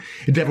whatever.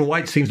 And Devin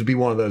White seems to be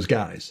one of those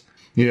guys.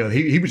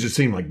 He was just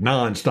seemed like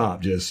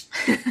nonstop, just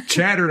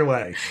chattering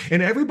away.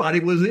 And everybody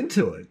was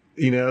into it.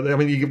 I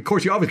mean, of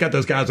course, you always got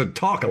those guys that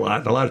talk a lot.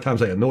 And a lot of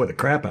times they annoy the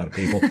crap out of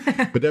people.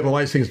 But Devin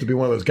White seems to be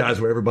one of those guys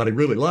who everybody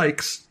really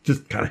likes,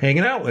 just kind of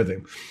hanging out with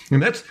him.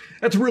 And that's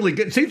really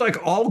good. It seems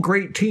like all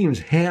great teams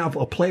have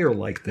a player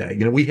like that.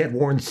 We had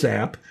Warren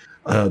Sapp.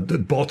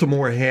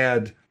 Baltimore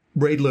had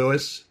Ray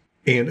Lewis.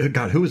 And,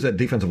 God, who was that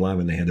defensive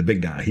lineman they had? The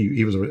big guy.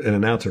 He was an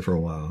announcer for a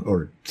while,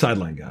 or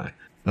sideline guy.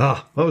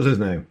 What was his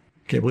name?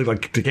 Can't believe I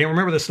can't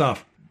remember this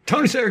stuff.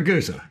 Tony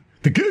Saragusa.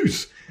 The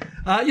Goose.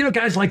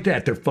 Guys like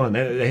that, they're fun.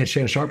 They had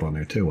Shannon Sharp on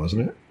there too,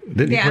 wasn't it?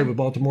 Didn't he play with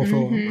Baltimore for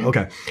a while?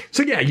 Okay.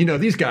 So yeah,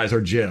 these guys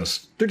are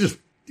they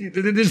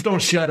just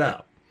don't shut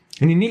up.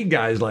 And you need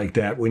guys like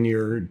that when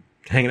you're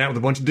hanging out with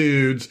a bunch of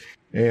dudes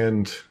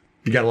and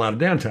you got a lot of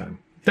downtime.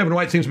 Devin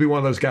White seems to be one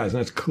of those guys,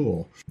 and that's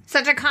cool.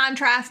 Such a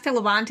contrast to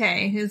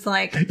Levante, who's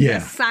like the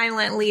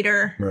silent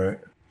leader. Right.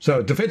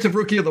 So, Defensive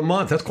Rookie of the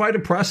Month. That's quite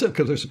impressive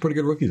because there's some pretty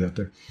good rookies out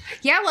there.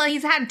 Yeah, well,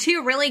 he's had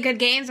 2 really good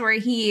games where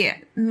he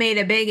made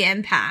a big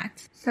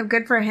impact. So,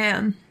 good for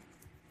him.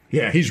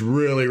 Yeah, he's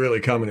really,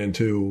 really coming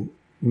into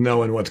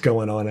knowing what's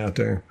going on out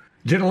there.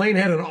 Jenna Lane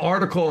had an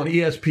article on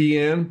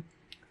ESPN.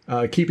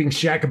 Keeping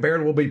Shaq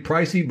Barrett will be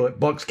pricey,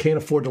 but Bucks can't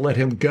afford to let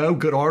him go.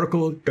 Good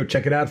article. Go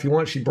check it out if you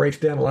want. She breaks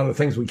down a lot of the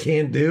things we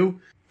can do.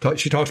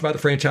 She talks about the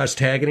franchise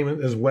tagging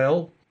him as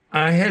well.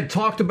 I had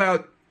talked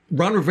about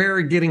Ron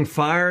Rivera getting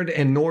fired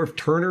and Norv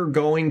Turner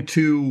going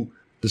to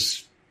the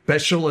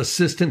special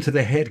assistant to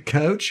the head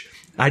coach.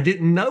 I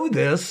didn't know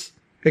this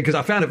because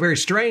I found it very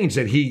strange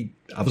that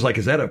I was like,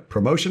 is that a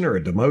promotion or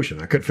a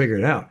demotion? I couldn't figure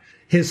it out.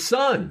 His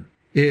son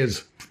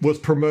was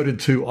promoted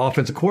to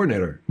offensive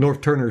coordinator,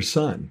 Norv Turner's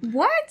son.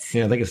 What?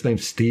 Yeah, I think his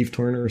name's Steve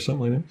Turner or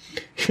something like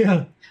that.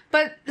 Yeah.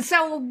 But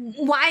so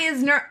why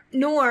is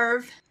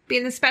Norv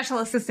being the special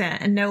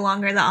assistant and no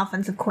longer the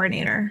offensive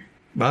coordinator?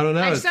 I don't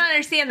know. I just don't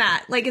understand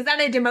that. Like, is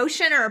that a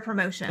demotion or a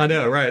promotion? I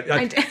know,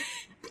 right?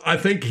 I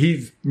think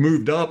he's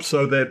moved up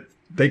so that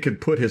they could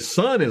put his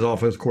son as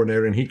offensive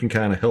coordinator and he can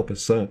kind of help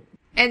his son.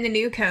 And the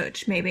new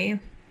coach, maybe.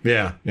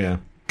 Yeah.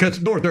 Because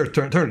Norv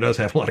Turner does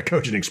have a lot of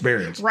coaching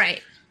experience.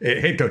 Right.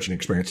 Head coaching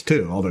experience,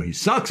 too, although he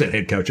sucks at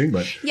head coaching.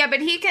 But yeah, but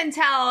he can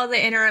tell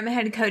the interim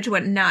head coach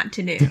what not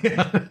to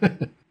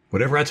do.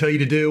 Whatever I tell you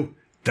to do,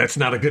 that's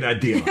not a good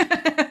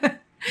idea.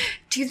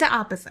 Do the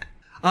opposite.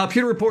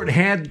 Pewter Report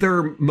had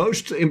their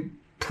most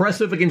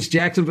impressive against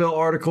Jacksonville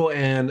article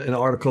and an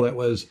article that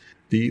was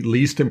the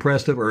least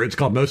impressive, or it's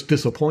called most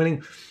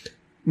disappointing.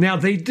 Now,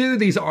 they do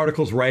these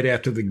articles right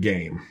after the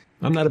game.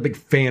 I'm not a big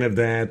fan of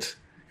that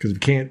because we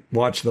can't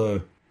watch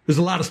there's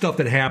a lot of stuff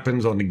that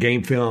happens on the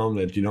game film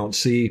that you don't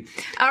see.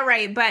 All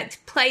right, but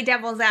play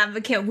devil's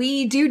advocate.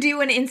 We do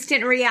an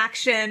instant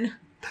reaction.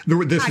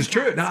 This is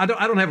true. Now, I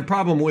don't have a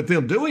problem with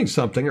them doing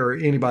something or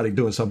anybody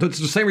doing something. It's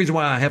the same reason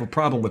why I have a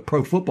problem with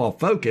Pro Football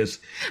Focus.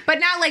 But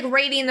not like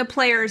rating the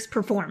player's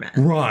performance.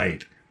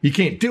 Right. You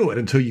can't do it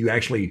until you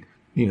actually,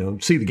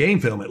 see the game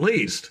film at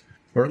least.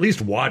 Or at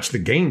least watch the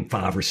game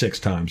 5 or 6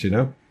 times,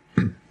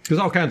 There's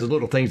all kinds of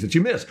little things that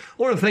you miss.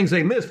 One of the things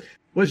they missed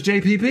was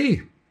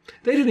JPP.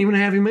 They didn't even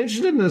have him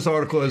mentioned in this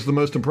article as the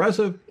most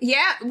impressive.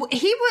 Yeah,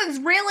 he was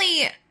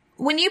really,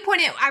 when you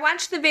pointed, I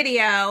watched the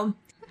video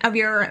of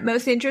your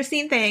most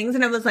interesting things,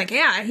 and I was like,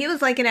 yeah, he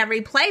was like in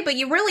every play, but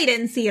you really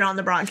didn't see it on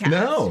the broadcast.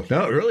 No, it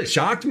really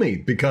shocked me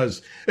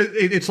because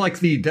it's like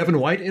the Devin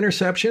White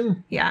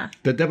interception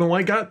that Devin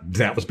White got.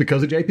 That was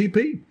because of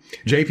JPP.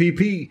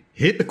 JPP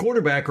hit the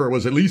quarterback, or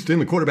was at least in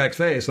the quarterback's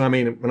face. I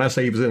mean, when I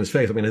say he was in his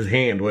face, I mean his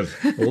hand was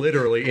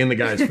literally in the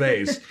guy's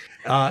face.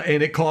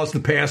 And it caused the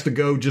pass to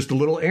go just a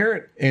little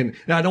errant. And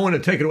I don't want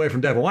to take it away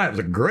from Devin White. It was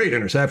a great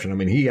interception. I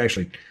mean, he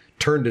actually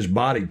turned his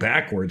body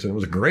backwards, and it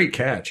was a great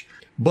catch.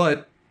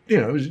 But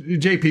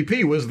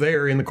JPP was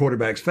there in the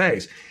quarterback's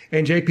face.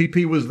 And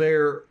JPP was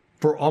there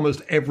for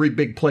almost every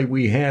big play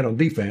we had on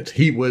defense.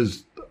 He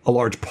was a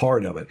large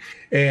part of it.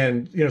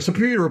 And,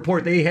 Superior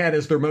Report, they had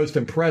as their most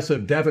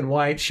impressive Devin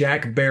White,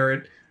 Shaq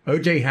Barrett,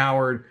 O.J.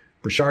 Howard,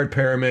 Brashard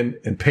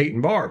Perriman, and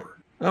Peyton Barber.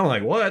 I'm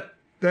like, what?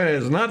 That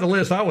is not the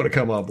list I would have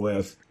come up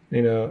with.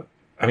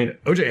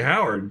 O.J.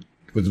 Howard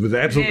was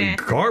absolutely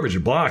garbage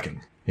at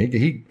blocking.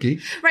 He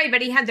right,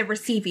 but he had the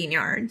receiving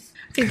yards.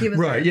 I think he was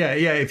right. Yeah.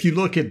 If you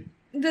look at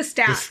the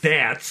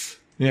stats,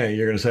 yeah,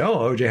 you're going to say, "Oh,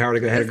 O.J.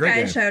 Howard had a great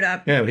game." Showed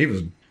up. Yeah, but he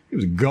was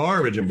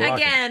garbage at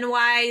blocking. Again,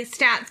 why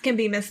stats can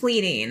be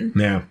misleading.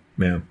 Yeah.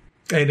 And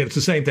it's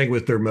the same thing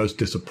with their most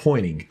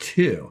disappointing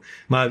too.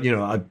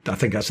 I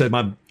think I said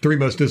my 3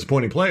 most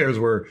disappointing players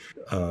were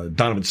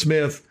Donovan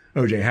Smith,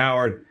 O.J.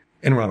 Howard,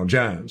 and Ronald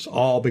Jones,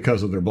 all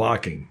because of their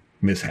blocking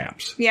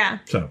mishaps. Yeah.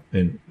 So,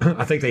 and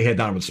I think they had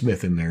Donovan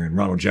Smith in there and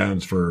Ronald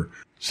Jones for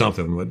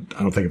something, but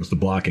I don't think it was the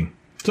blocking.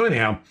 So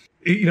anyhow,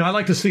 I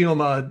like to see them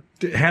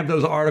have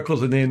those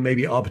articles and then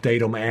maybe update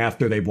them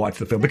after they've watched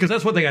the film, because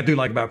that's one thing I do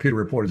like about Pewter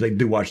Report is they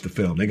do watch the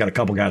film. They got a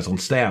couple guys on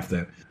staff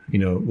that,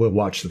 will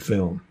watch the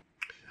film.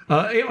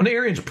 On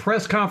Arians'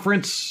 press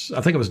conference,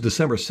 I think it was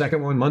December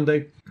 2nd,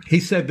 Monday, he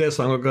said this,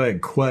 I'm going to go ahead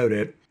and quote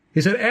it. He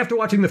said, after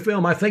watching the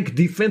film, I think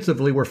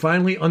defensively we're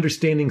finally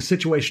understanding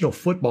situational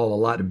football a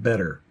lot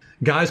better.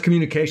 guys'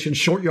 communication,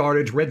 short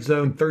yardage, red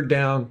zone, third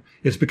down.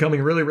 It's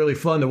becoming really, really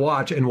fun to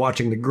watch and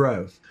watching the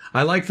growth.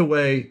 I like the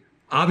way,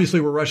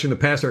 obviously, we're rushing the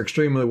passer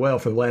extremely well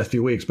for the last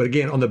few weeks. But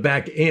again, on the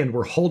back end,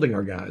 we're holding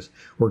our guys.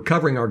 We're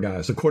covering our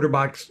guys. The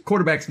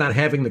quarterback's not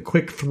having the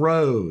quick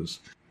throws.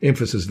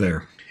 Emphasis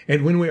there.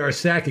 And when we are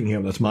sacking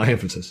him, that's my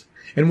emphasis.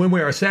 And when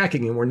we are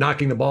sacking him, we're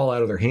knocking the ball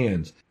out of their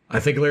hands. I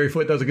think Larry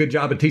Foote does a good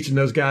job of teaching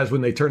those guys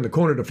when they turn the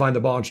corner to find the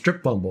ball and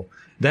strip fumble.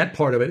 That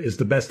part of it is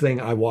the best thing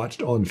I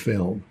watched on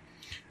film.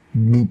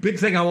 Big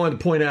thing I wanted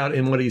to point out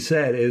in what he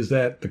said is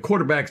that the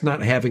quarterback's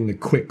not having the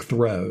quick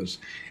throws.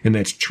 And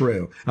that's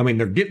true. I mean,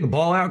 they're getting the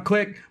ball out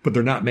quick, but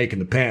they're not making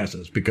the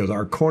passes because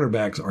our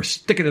cornerbacks are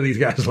sticking to these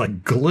guys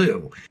like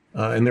glue.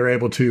 And they're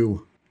able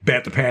to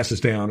bat the passes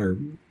down or,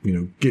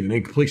 get an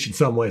incompletion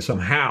some way,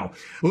 somehow.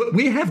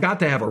 We have got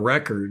to have a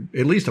record,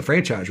 at least a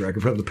franchise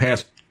record for the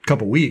past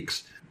couple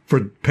weeks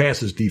for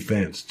passes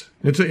defensed.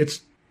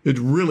 It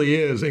really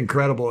is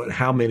incredible at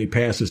how many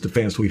passes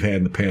defense we've had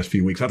in the past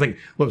few weeks. I think,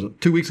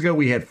 2 weeks ago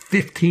we had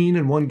 15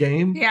 in one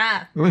game?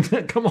 Yeah.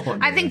 Come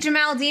on. I think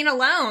Jamal Dean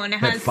alone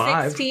has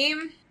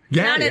 16.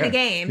 Not in a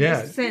game.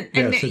 Yeah.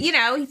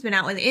 He's been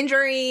out with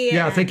injury.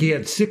 Yeah, I think he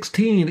had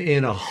 16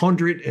 in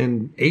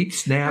 108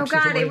 snaps. Oh,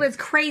 God, it was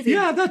crazy.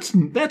 Yeah, that's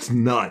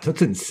nuts.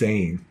 That's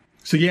insane.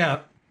 So,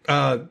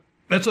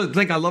 that's the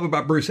thing I love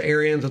about Bruce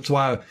Arians. That's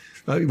why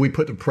we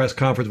put the press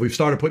conference. We've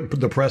started putting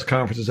the press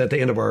conferences at the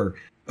end of our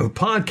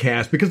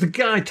podcast because the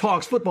guy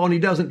talks football and he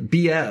doesn't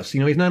BS.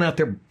 He's not out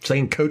there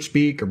saying coach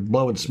speak or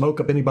blowing smoke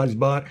up anybody's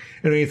butt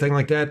or anything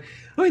like that.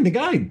 I mean, the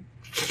guy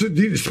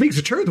speaks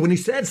the truth. When he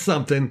says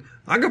something,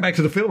 I go back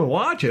to the film and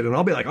watch it, and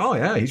I'll be like, oh,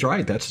 yeah, he's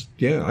right.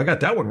 I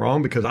got that one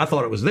wrong because I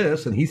thought it was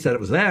this, and he said it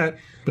was that,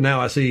 but now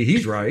I see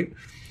he's right.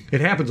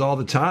 It happens all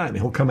the time.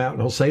 He'll come out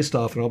and he'll say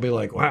stuff, and I'll be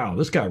like, wow,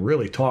 this guy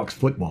really talks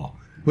football.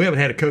 We haven't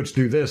had a coach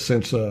do this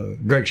since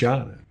Greg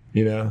Schiano,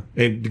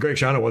 and Greg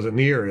Schiano wasn't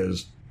near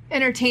as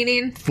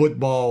entertaining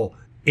football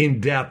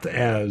in-depth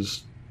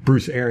as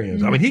Bruce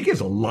Arians. I mean, he gives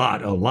a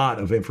lot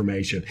of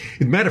information.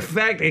 As a matter of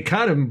fact, it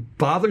kind of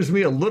bothers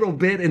me a little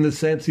bit in the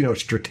sense,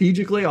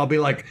 strategically, I'll be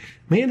like,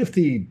 man, if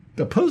the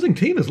opposing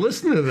team is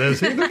listening to this,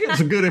 they're getting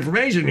some good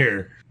information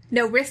here.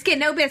 No risk it,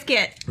 no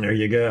biscuit. There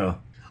you go.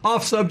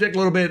 Off subject a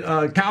little bit,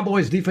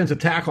 Cowboys defensive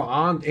tackle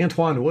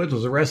Antoine Woods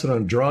was arrested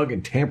on drug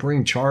and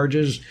tampering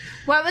charges.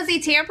 What was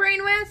he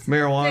tampering with?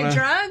 Marijuana. The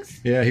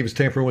drugs? Yeah, he was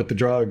tampering with the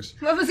drugs.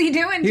 What was he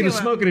doing He was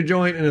smoking a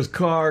joint in his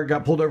car,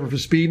 got pulled over for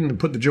speeding, and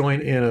put the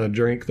joint in a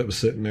drink that was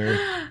sitting there.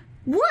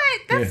 What?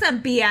 That's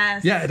some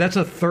BS. Yeah, that's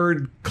a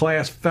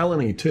third-class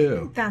felony,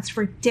 too. That's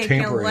ridiculous.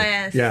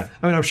 Tampering. Yeah,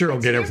 I mean, I'm sure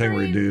it'll get everything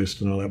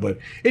reduced and all that, but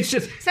it's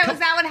just... So is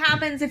that what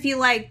happens if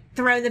you,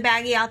 throw the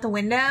baggie out the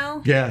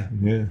window? Yeah.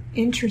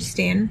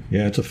 Interesting.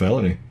 Yeah, it's a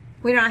felony.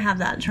 We don't have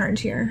that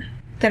charge here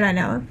that I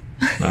know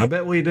of. I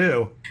bet we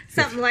do.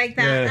 Something like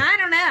that. Yeah. I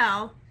don't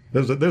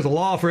know. There's a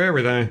law for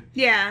everything.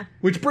 Yeah.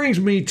 Which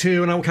brings me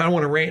to, and I kind of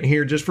want to rant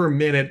here just for a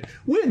minute,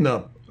 when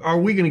are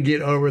we going to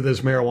get over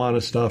this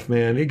marijuana stuff,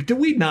 man? Do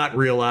we not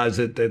realize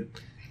that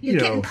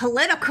You're getting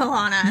political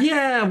on us.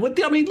 Yeah.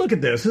 Look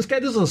at this. This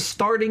is a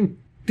starting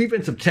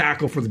defensive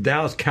tackle for the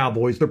Dallas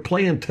Cowboys. They're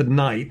playing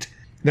tonight.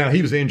 Now,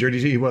 he was injured.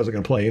 He wasn't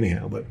going to play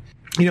anyhow. But,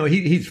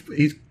 he's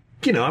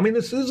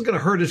this is going to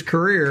hurt his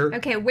career.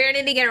 Okay, where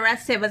did he get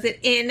arrested? Was it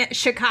in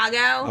Chicago?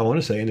 I want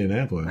to say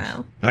Indianapolis.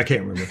 Wow. I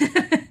can't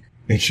remember.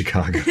 In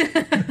Chicago.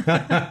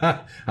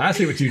 I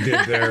see what you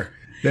did there.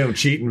 Them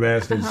cheating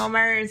bastards.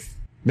 Homers.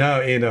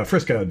 No, in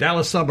Frisco,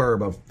 Dallas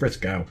suburb of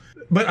Frisco.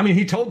 But,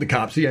 he told the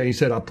cops, he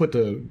said, I put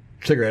the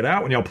cigarette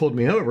out when y'all pulled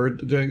me over.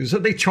 So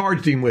they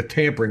charged him with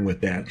tampering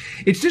with that.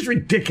 It's just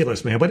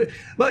ridiculous, man. But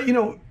I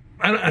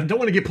don't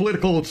want to get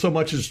political so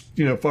much as,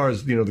 as far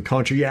as, the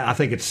country. Yeah, I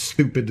think it's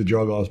stupid, the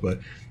drug laws, but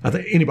I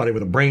think anybody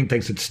with a brain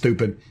thinks it's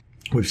stupid.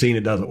 We've seen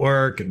it doesn't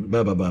work and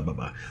blah, blah, blah, blah,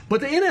 blah.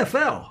 But the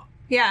NFL...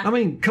 Yeah.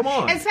 Come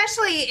on.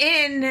 Especially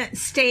in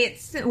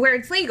states where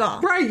it's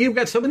legal. Right. You've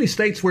got so many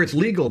states where it's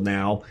legal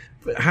now.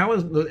 How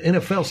is the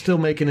NFL still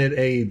making it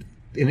an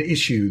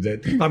issue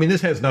that,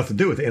 this has nothing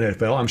to do with the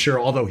NFL, I'm sure,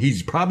 although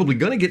he's probably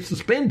going to get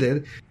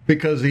suspended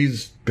because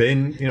he's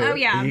been, he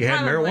had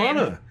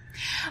marijuana.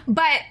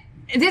 But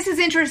this is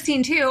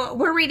interesting, too.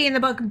 We're reading the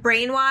book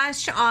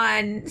Brainwashed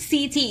on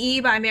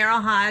CTE by Meryl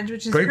Hodge,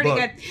 which is pretty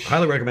good.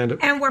 Highly recommend it.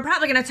 And we're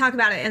probably going to talk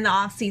about it in the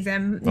off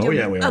season. Oh,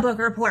 yeah, we are. A book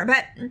report.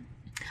 But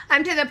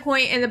I'm to the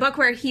point in the book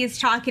where he's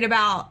talking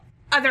about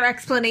other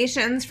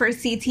explanations for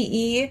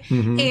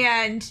CTE,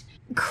 and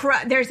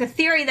there's a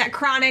theory that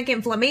chronic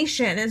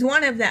inflammation is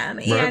one of them,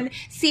 right. And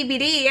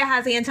CBD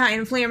has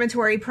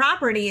anti-inflammatory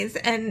properties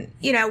and,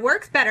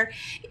 works better.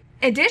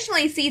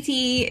 Additionally,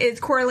 CTE is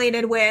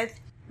correlated with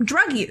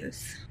drug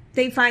use.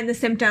 They find the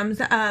symptoms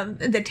of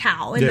the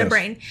tau in the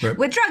brain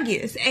with drug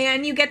use.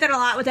 And you get that a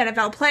lot with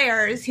NFL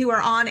players who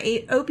are on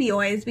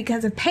opioids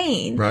because of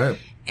pain. Right.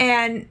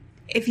 And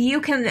if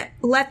you can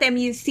let them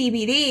use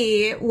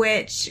CBD,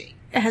 which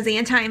It has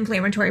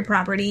anti-inflammatory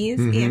properties.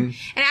 And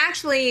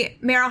actually,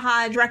 Merrill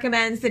Hodge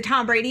recommends the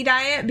Tom Brady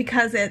diet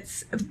because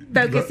it's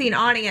focusing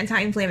on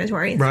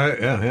anti-inflammatories. Right,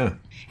 yeah.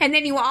 And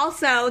then you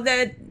also,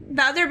 the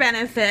other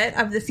benefit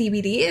of the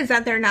CBD is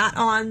that they're not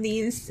on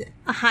these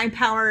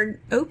high-powered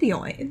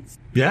opioids.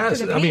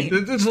 Yes, I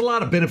mean, there's a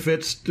lot of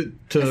benefits to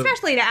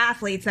especially to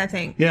athletes, I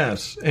think.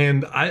 Yes,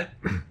 and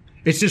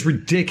it's just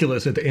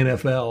ridiculous at the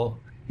NFL.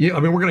 Yeah, I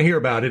mean, we're going to hear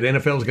about it.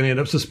 NFL is going to end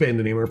up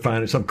suspending him or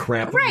finding some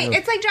crap. Right.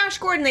 It's like Josh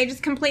Gordon. They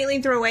just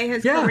completely threw away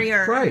his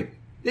career. Right.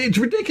 It's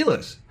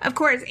ridiculous. Of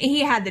course,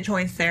 he had the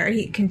choice there.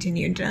 He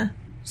continued to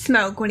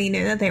smoke when he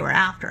knew that they were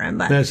after him.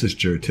 But this is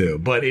true, too.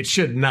 But it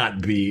should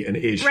not be an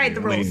issue. Right, the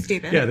rule's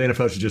stupid. Yeah, the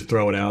NFL should just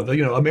throw it out.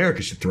 You know,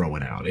 America should throw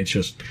it out. It's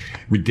just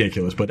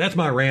ridiculous. But that's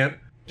my rant.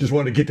 Just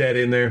wanted to get that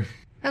in there.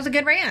 That was a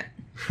good rant.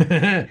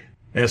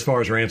 As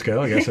far as rants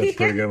go, I guess that's a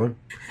pretty good one.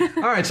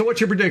 All right, so what's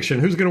your prediction?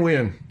 Who's going to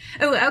win?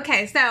 Oh,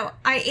 okay. So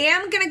I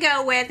am going to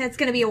go with it's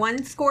going to be a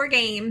one-score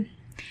game.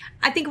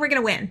 I think we're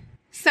going to win.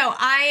 So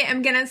I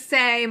am going to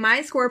say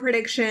my score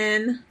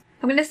prediction.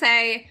 I'm going to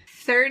say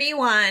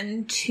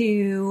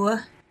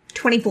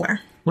 31-24.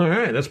 All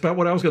right, that's about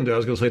what I was going to do. I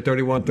was going to say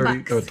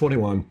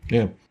 21.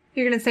 Yeah.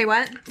 You're going to say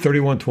what?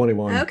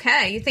 31-21.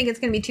 Okay, you think it's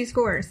going to be 2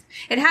 scores.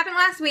 It happened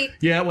last week.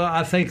 Yeah, well,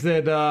 I think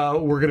that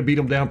we're going to beat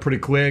them down pretty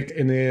quick,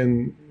 and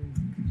then,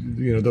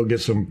 you know, they'll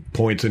get some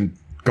points in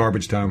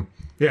garbage time.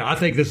 Yeah, I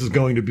think this is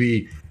going to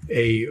be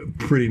a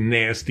pretty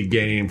nasty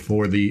game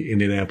for the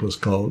Indianapolis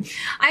Colts.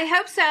 I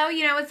hope so.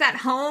 You know, it's at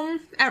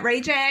home at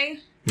Ray J.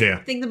 Yeah.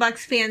 I think the Bucs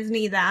fans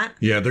need that.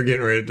 Yeah, they're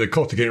getting ready. The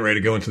Colts are getting ready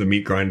to go into the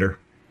meat grinder.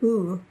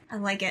 Ooh, I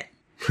like it.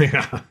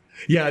 Yeah.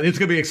 Yeah, it's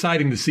going to be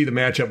exciting to see the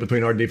matchup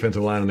between our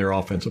defensive line and their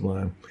offensive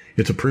line.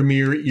 It's a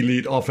premier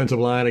elite offensive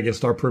line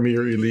against our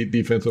premier elite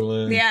defensive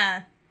line.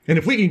 Yeah. And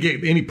if we can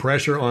get any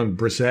pressure on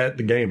Brissett,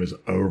 the game is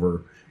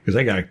over. Because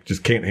that guy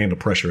just can't handle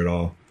pressure at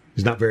all.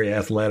 He's not very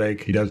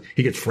athletic.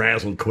 He gets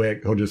frazzled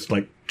quick. He'll just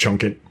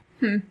chunk it.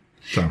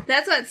 So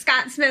that's what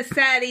Scott Smith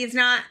said. He's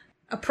not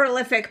a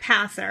prolific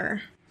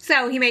passer.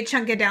 So he may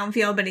chunk it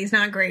downfield, but he's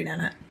not great in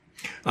it.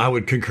 I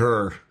would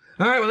concur.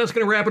 All right, well, that's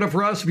going to wrap it up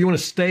for us. If you want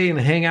to stay and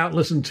hang out and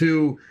listen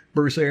to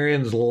Bruce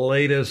Arians'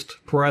 latest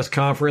press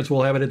conference,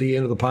 we'll have it at the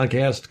end of the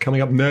podcast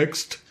coming up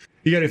next.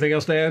 You got anything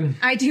else to add?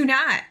 I do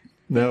not.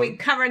 No. We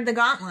covered the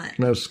gauntlet.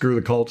 No screw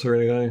the Colts or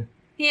anything?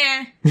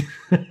 Yeah.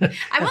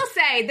 I will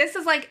say, this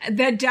is like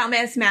the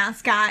dumbest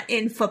mascot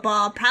in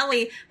football,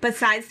 probably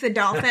besides the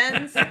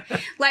Dolphins.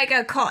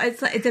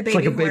 It's a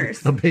baby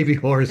horse. A baby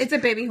horse. It's a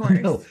baby horse.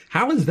 No.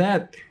 How is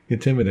that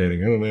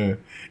intimidating? I don't know.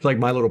 It's like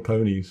My Little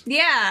Ponies.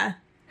 Yeah.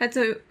 That's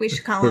what we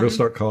should call them. We're going to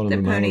start calling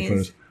them the My Little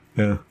Ponies.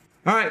 Yeah.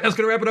 All right, that's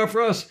going to wrap it up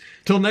for us.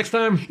 Till next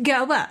time.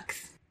 Go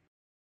Bucks.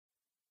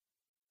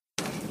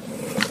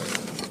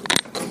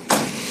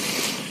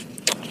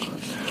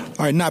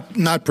 All right,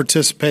 not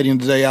participating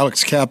today,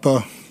 Alex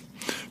Kappa,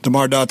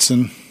 DeMar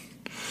Dotson,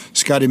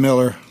 Scotty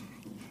Miller,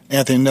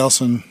 Anthony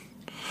Nelson,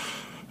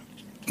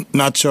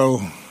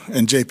 Nacho,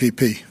 and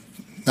JPP.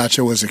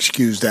 Nacho was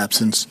excused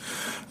absence.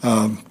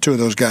 2 of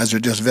those guys are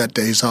just vet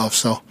days off.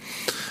 So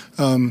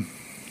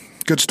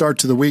good start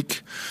to the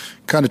week.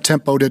 Kind of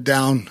tempoed it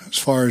down as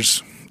far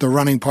as the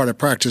running part of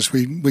practice.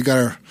 We got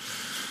our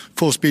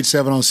full speed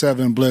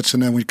 7-on-7 blitz,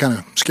 and then we kind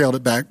of scaled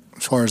it back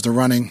as far as the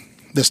running.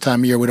 This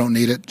time of year, we don't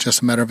need it.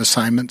 Just a matter of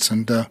assignments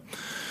and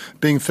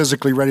being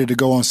physically ready to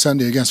go on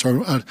Sunday against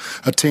a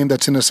team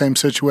that's in the same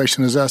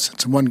situation as us.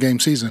 It's a one-game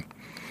season.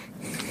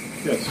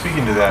 Yeah,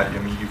 speaking to that, I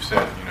mean, you've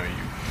said, you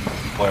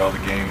play all the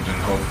games and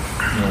hope,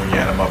 when you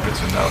add them up, it's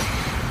enough.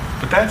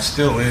 But that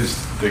still is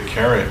the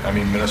carrot. I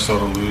mean,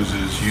 Minnesota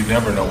loses. You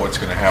never know what's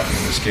going to happen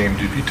in this game.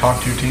 Did you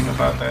talk to your team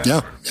about that?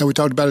 Yeah, we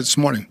talked about it this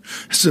morning.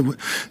 So,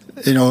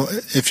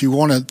 if you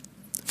want to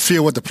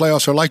feel what the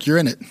playoffs are like, you're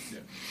in it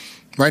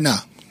right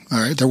now. All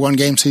right, they're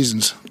one-game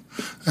seasons,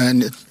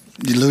 and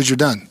you lose, you're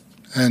done,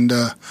 and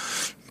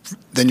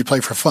then you play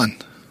for fun,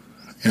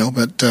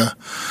 But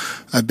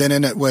I've been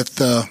in it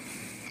with.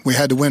 We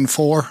had to win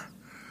 4.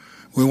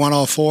 We won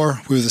all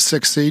 4. We were the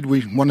 6th seed.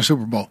 We won the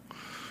Super Bowl.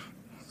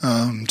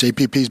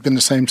 JPP's been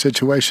the same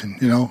situation,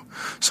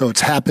 So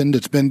it's happened.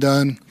 It's been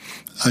done.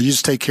 You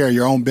just take care of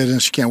your own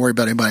business. You can't worry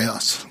about anybody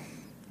else.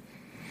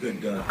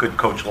 Good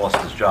coach lost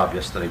his job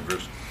yesterday,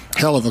 Bruce.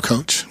 Hell of a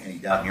coach. Any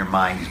doubt in your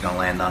mind he's going to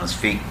land on his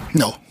feet?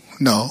 No.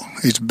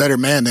 He's a better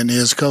man than he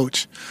is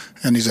coach,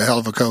 and he's a hell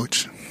of a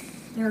coach.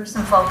 There were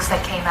some folks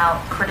that came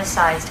out,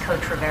 criticized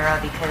Coach Rivera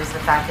because of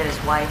the fact that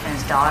his wife and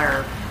his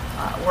daughter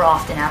were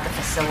often at the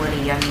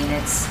facility. I mean,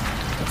 it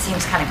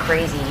seems kind of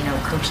crazy.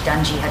 Coach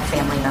Dungy had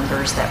family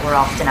members that were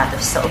often at the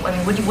facility. I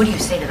mean, what do you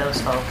say to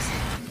those folks?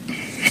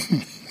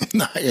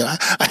 No, I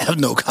have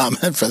no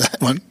comment for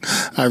that one.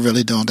 I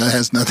really don't. That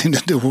has nothing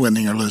to do with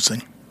winning or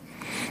losing.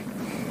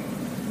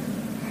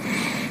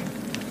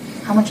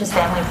 How much has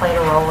family played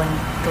a role in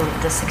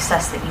the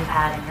success that you've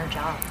had in your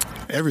job?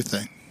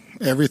 Everything.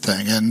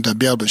 And to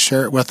be able to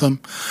share it with them.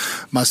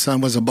 My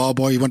son was a ball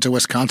boy. He went to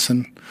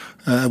Wisconsin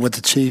with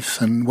the Chiefs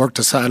and worked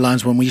the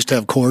sidelines when we used to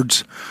have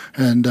cords.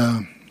 And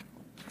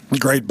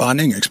great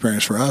bonding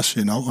experience for us,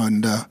 and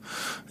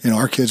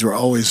our kids were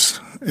always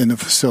in the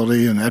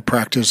facility and at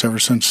practice ever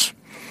since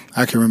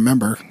I can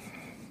remember.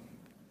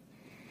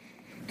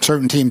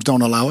 Certain teams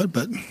don't allow it,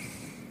 but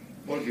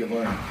What have you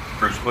learned?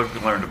 Bruce, what have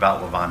you learned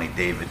about Levante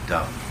David,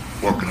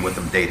 working with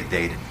him day to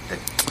day?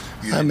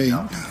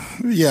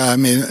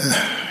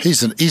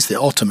 He's the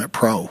ultimate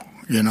pro,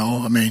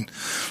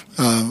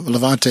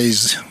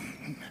 Levante's,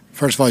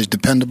 first of all, he's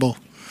dependable.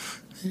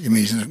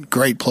 He's a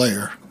great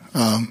player.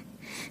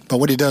 But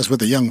what he does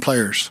with the young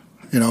players,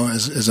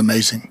 is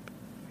amazing.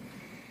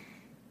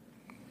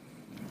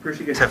 Bruce,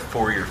 you guys have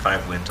 4 of your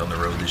 5 wins on the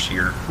road this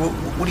year.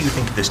 What do you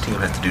think this team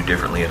has to do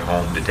differently at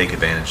home to take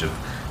advantage of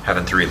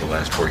having 3 of the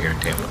last 4 here in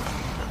Tampa?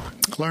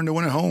 Learn to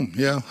win at home,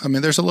 yeah.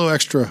 There's a little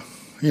extra,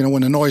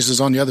 when the noise is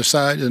on the other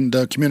side and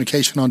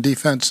communication on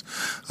defense.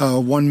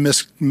 One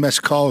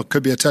missed call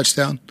could be a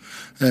touchdown,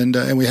 and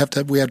we have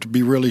to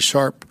be really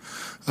sharp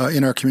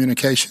in our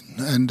communication.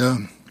 And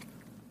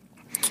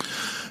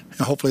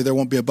hopefully there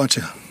won't be a bunch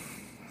of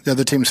the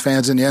other team's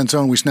fans in the end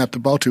zone. We snapped the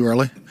ball too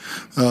early,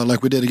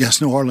 like we did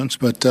against New Orleans.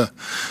 But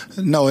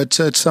no,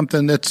 it's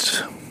something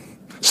that's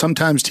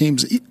sometimes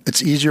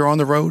it's easier on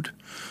the road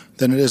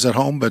than it is at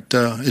home, but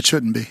it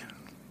shouldn't be.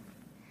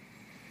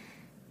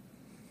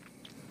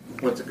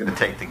 What's it going to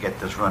take to get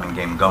this running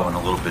game going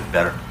a little bit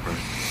better,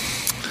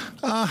 Bruce?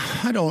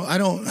 I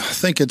don't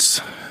think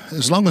it's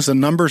as long as the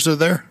numbers are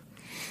there.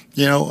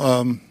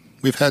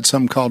 We've had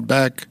some called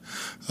back.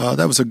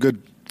 That was a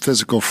good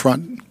physical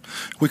front.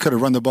 We could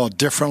have run the ball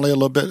differently a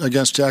little bit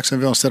against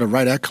Jacksonville instead of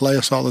right at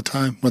Calais all the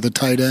time with a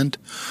tight end.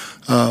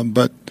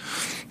 But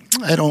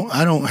I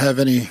don't have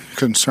any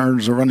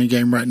concerns of running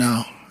game right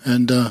now.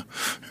 And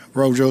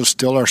Rojo's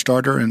still our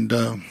starter, and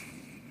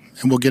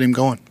we'll get him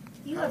going.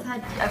 You have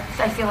had,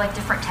 I feel like,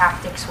 different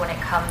tactics when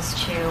it comes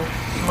to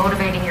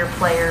motivating your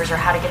players or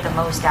how to get the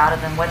most out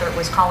of them, whether it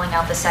was calling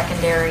out the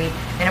secondary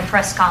in a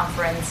press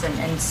conference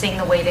and seeing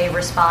the way they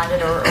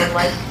responded, or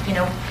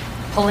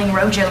pulling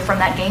Rojo from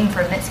that game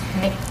for a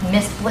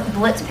missed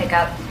blitz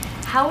pickup.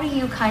 How do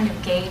you kind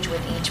of gauge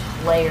with each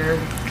player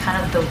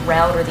kind of the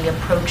route or the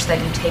approach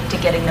that you take to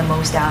getting the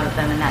most out of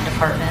them in that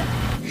department?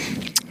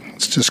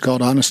 It's just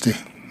called honesty.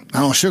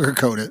 I don't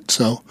sugarcoat it.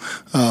 So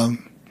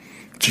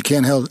if you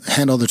can't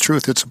handle the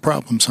truth, it's a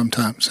problem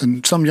sometimes.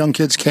 And some young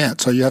kids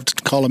can't. So you have to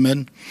call them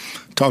in,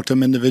 talk to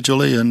them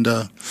individually, and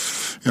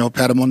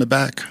pat them on the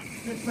back.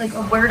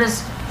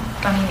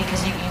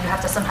 Because you have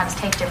to sometimes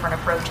take different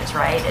approaches,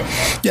 right?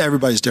 Yeah,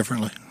 everybody's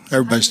different.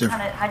 Different.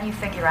 How do you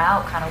figure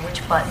out kind of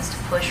which buttons to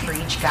push for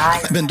each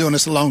guy? I've been doing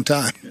this a long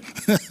time.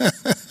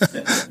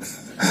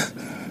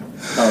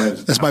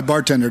 That's my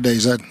bartender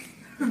days. Is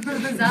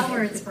that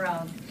where it's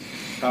from?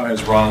 How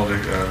has Ronald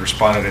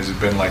responded? Has it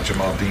been like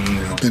Jamal Dean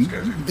and all those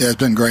guys? Yeah, it's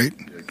been great.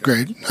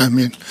 Great.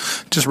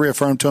 Just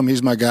reaffirmed to him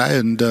he's my guy,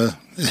 and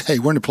hey,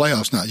 we're in the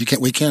playoffs now.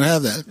 We can't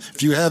have that.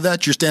 If you have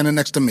that, you're standing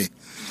next to me.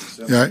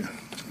 All right?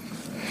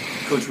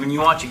 Coach, when you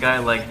watch a guy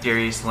like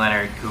Darius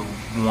Leonard, who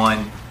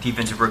won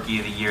Defensive Rookie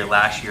of the Year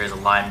last year as a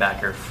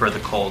linebacker for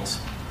the Colts,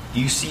 do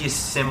you see a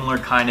similar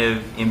kind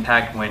of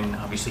impact when,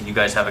 obviously, you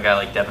guys have a guy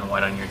like Devin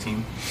White on your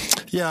team?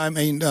 Yeah,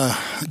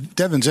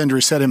 Devin's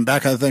injury set him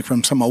back, I think,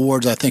 from some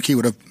awards I think he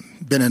would have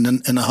been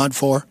in the hunt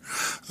for.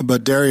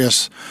 But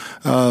Darius,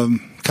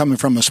 coming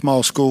from a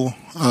small school,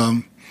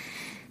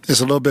 is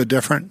a little bit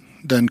different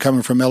than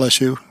coming from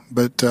LSU.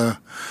 But,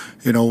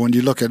 when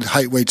you look at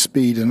height, weight,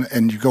 speed,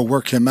 and you go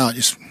work him out,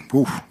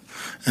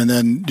 and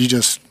then you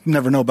just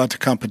never know about the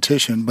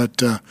competition.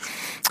 But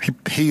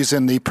he's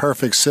in the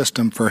perfect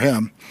system for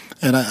him.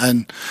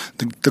 And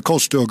the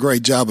Colts do a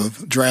great job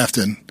of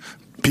drafting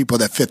people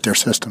that fit their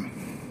system.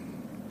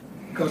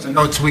 Coach, I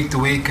know it's week to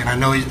week, and I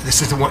know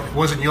this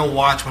wasn't your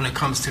watch when it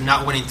comes to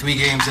not winning 3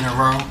 games in a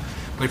row.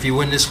 But if you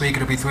win this week,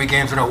 it'll be 3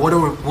 games in a row. What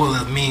will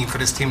it mean for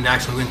this team to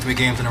actually win 3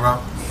 games in a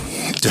row?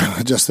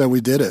 Just that we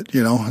did it,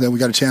 that we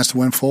got a chance to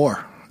win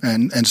 4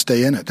 and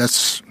stay in it.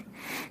 That's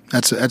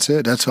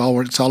it. That's all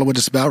what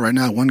it's about right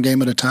now, 1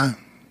 game at a time.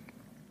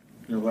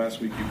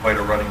 Last week you played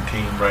a running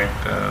team, right?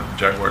 The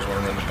Jaguars want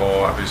to run the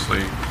ball.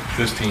 Obviously,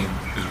 this team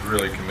is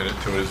really committed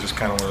to it. It's just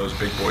kind of one of those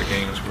big boy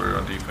games where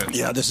on defense.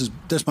 Yeah,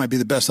 this might be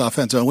the best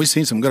offense. We've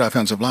seen some good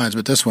offensive lines,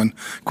 but this one,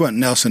 Quentin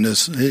Nelson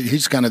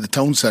he's kind of the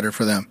tone setter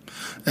for them.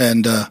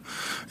 And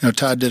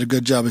Todd did a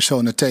good job of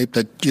showing the tape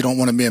that you don't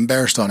want to be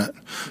embarrassed on it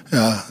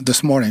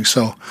this morning.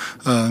 So.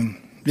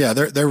 Yeah,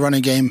 their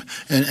running game,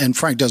 and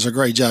Frank does a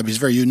great job. He's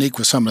very unique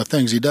with some of the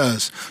things he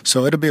does.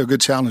 So it'll be a good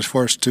challenge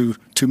for us to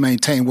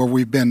maintain where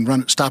we've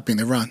been stopping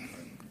the run.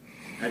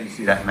 How do you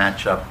see that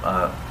matchup,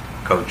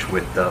 Coach,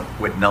 with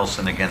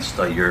Nelson against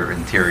your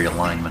interior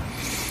lineman?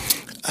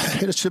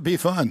 It should be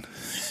fun.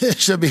 It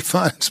should be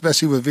fun,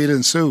 especially with Vita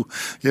and Sue.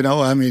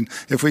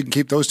 If we can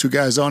keep those 2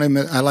 guys on him,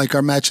 I like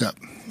our matchup.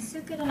 Does Sue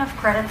get enough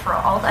credit for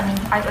all?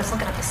 I was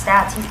looking at the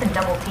stats. He's been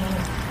double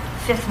teamed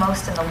 5th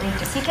most in the league.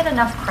 Does he get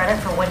enough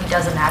credit for what he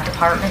does in that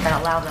department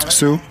that allows others?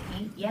 Sue?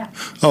 Yeah.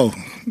 Oh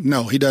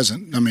no, he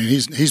doesn't.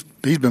 He's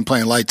been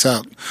playing lights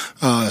out,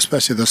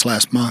 especially this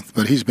last month.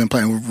 But he's been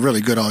playing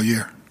really good all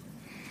year.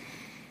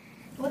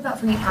 What about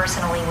for you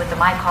personally with the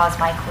My Cause,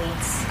 My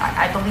Cleats?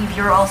 I believe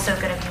you're also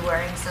going to be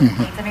wearing some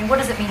cleats. I mean, what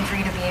does it mean for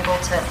you to be able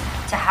to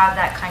have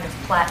that kind of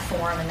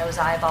platform and those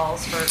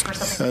eyeballs for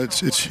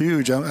something? It's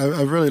huge.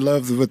 I really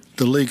love what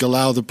the league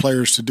allow the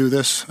players to do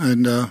this,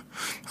 and I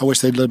wish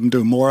they'd let them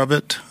do more of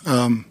it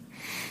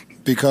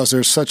because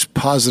there's such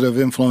positive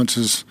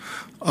influences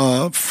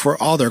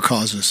for all their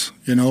causes,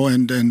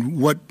 and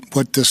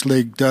what this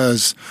league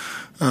does.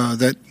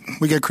 That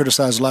we get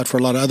criticized a lot for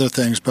a lot of other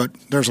things, but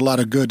there's a lot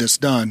of good that's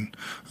done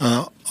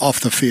off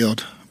the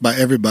field by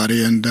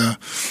everybody. And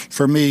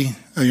for me,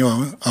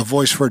 a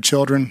voice for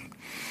children,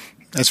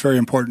 that's very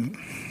important.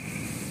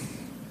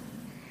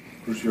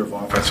 Bruce, your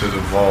offense has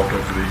evolved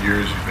over the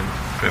years.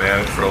 You've been at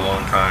it for a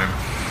long time.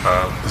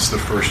 This is the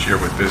first year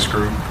with this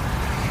group.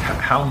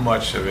 How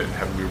much of it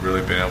have we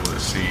really been able to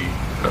see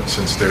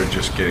since they're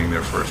just getting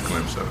their first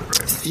glimpse of it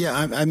right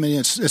now? Yeah, I mean,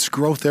 it's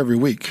growth every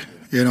week,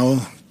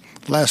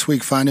 Last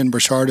week, finding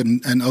Brashard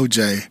and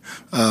OJ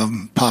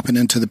popping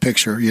into the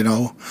picture,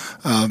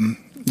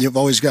 You've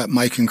always got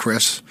Mike and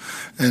Chris,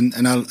 and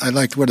I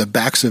liked where the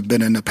backs have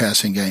been in the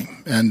passing game.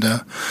 And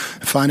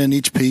finding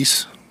each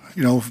piece,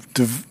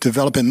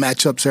 developing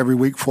matchups every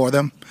week for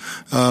them,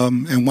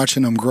 and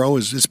watching them grow,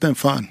 it's been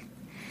fun.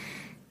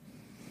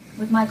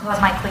 With My Cause,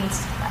 My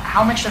Cleats,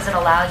 how much does it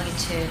allow you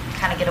to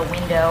kind of get a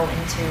window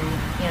into,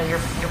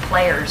 your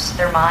players,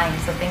 their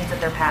minds, the things that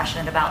they're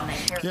passionate about and they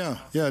care?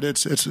 Yeah,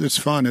 it's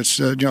fun. It's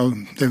there's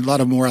a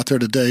lot of them out there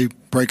today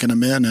breaking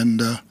them in,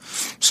 and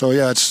so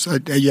it's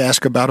you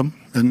ask about them,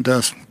 and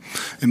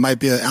it might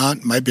be an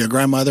aunt, might be a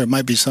grandmother, it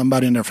might be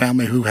somebody in their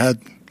family who had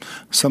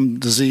some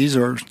disease,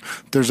 or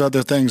there's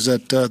other things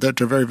that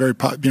are very, very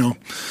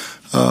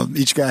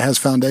each guy has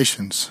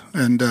foundations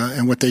and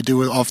what they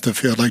do off the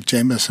field, like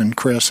Jameis and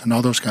Chris and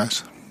all those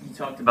guys. You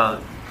talked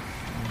about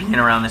being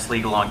around this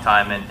league a long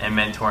time and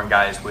mentoring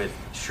guys with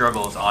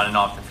struggles on and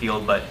off the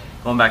field, but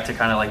going back to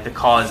kind of like the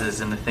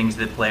causes and the things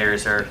that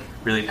players are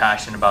really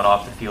passionate about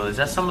off the field, is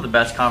that some of the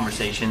best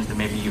conversations that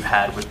maybe you've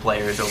had with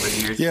players over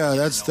the years? Yeah,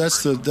 that's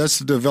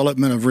the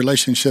development of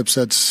relationships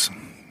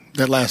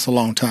that lasts a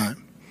long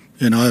time.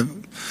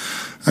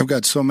 I've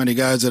got so many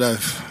guys that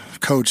I've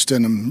coached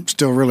and I'm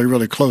still really,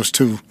 really close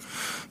to.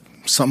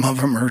 Some of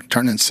them are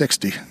turning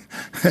 60,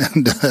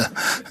 and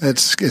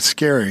it's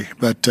scary.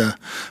 But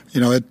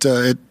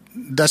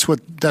that's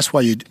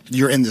why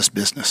you're in this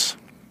business.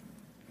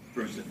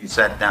 Bruce, if you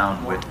sat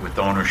down with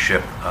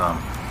ownership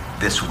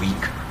this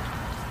week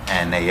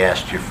and they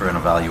asked you for an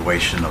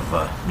evaluation of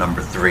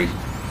number 3,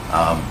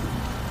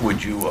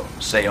 would you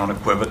say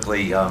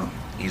unequivocally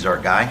he's our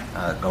guy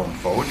going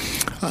forward?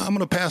 I'm going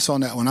to pass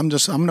on that one. I'm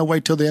going to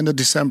wait till the end of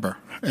December,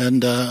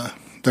 and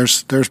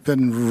there's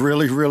been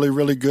really, really,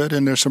 really good,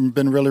 and there's some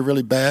been really,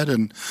 really bad,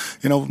 and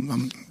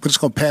we're just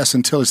going to pass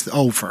until it's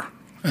over,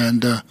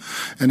 and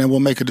then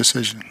we'll make a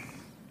decision.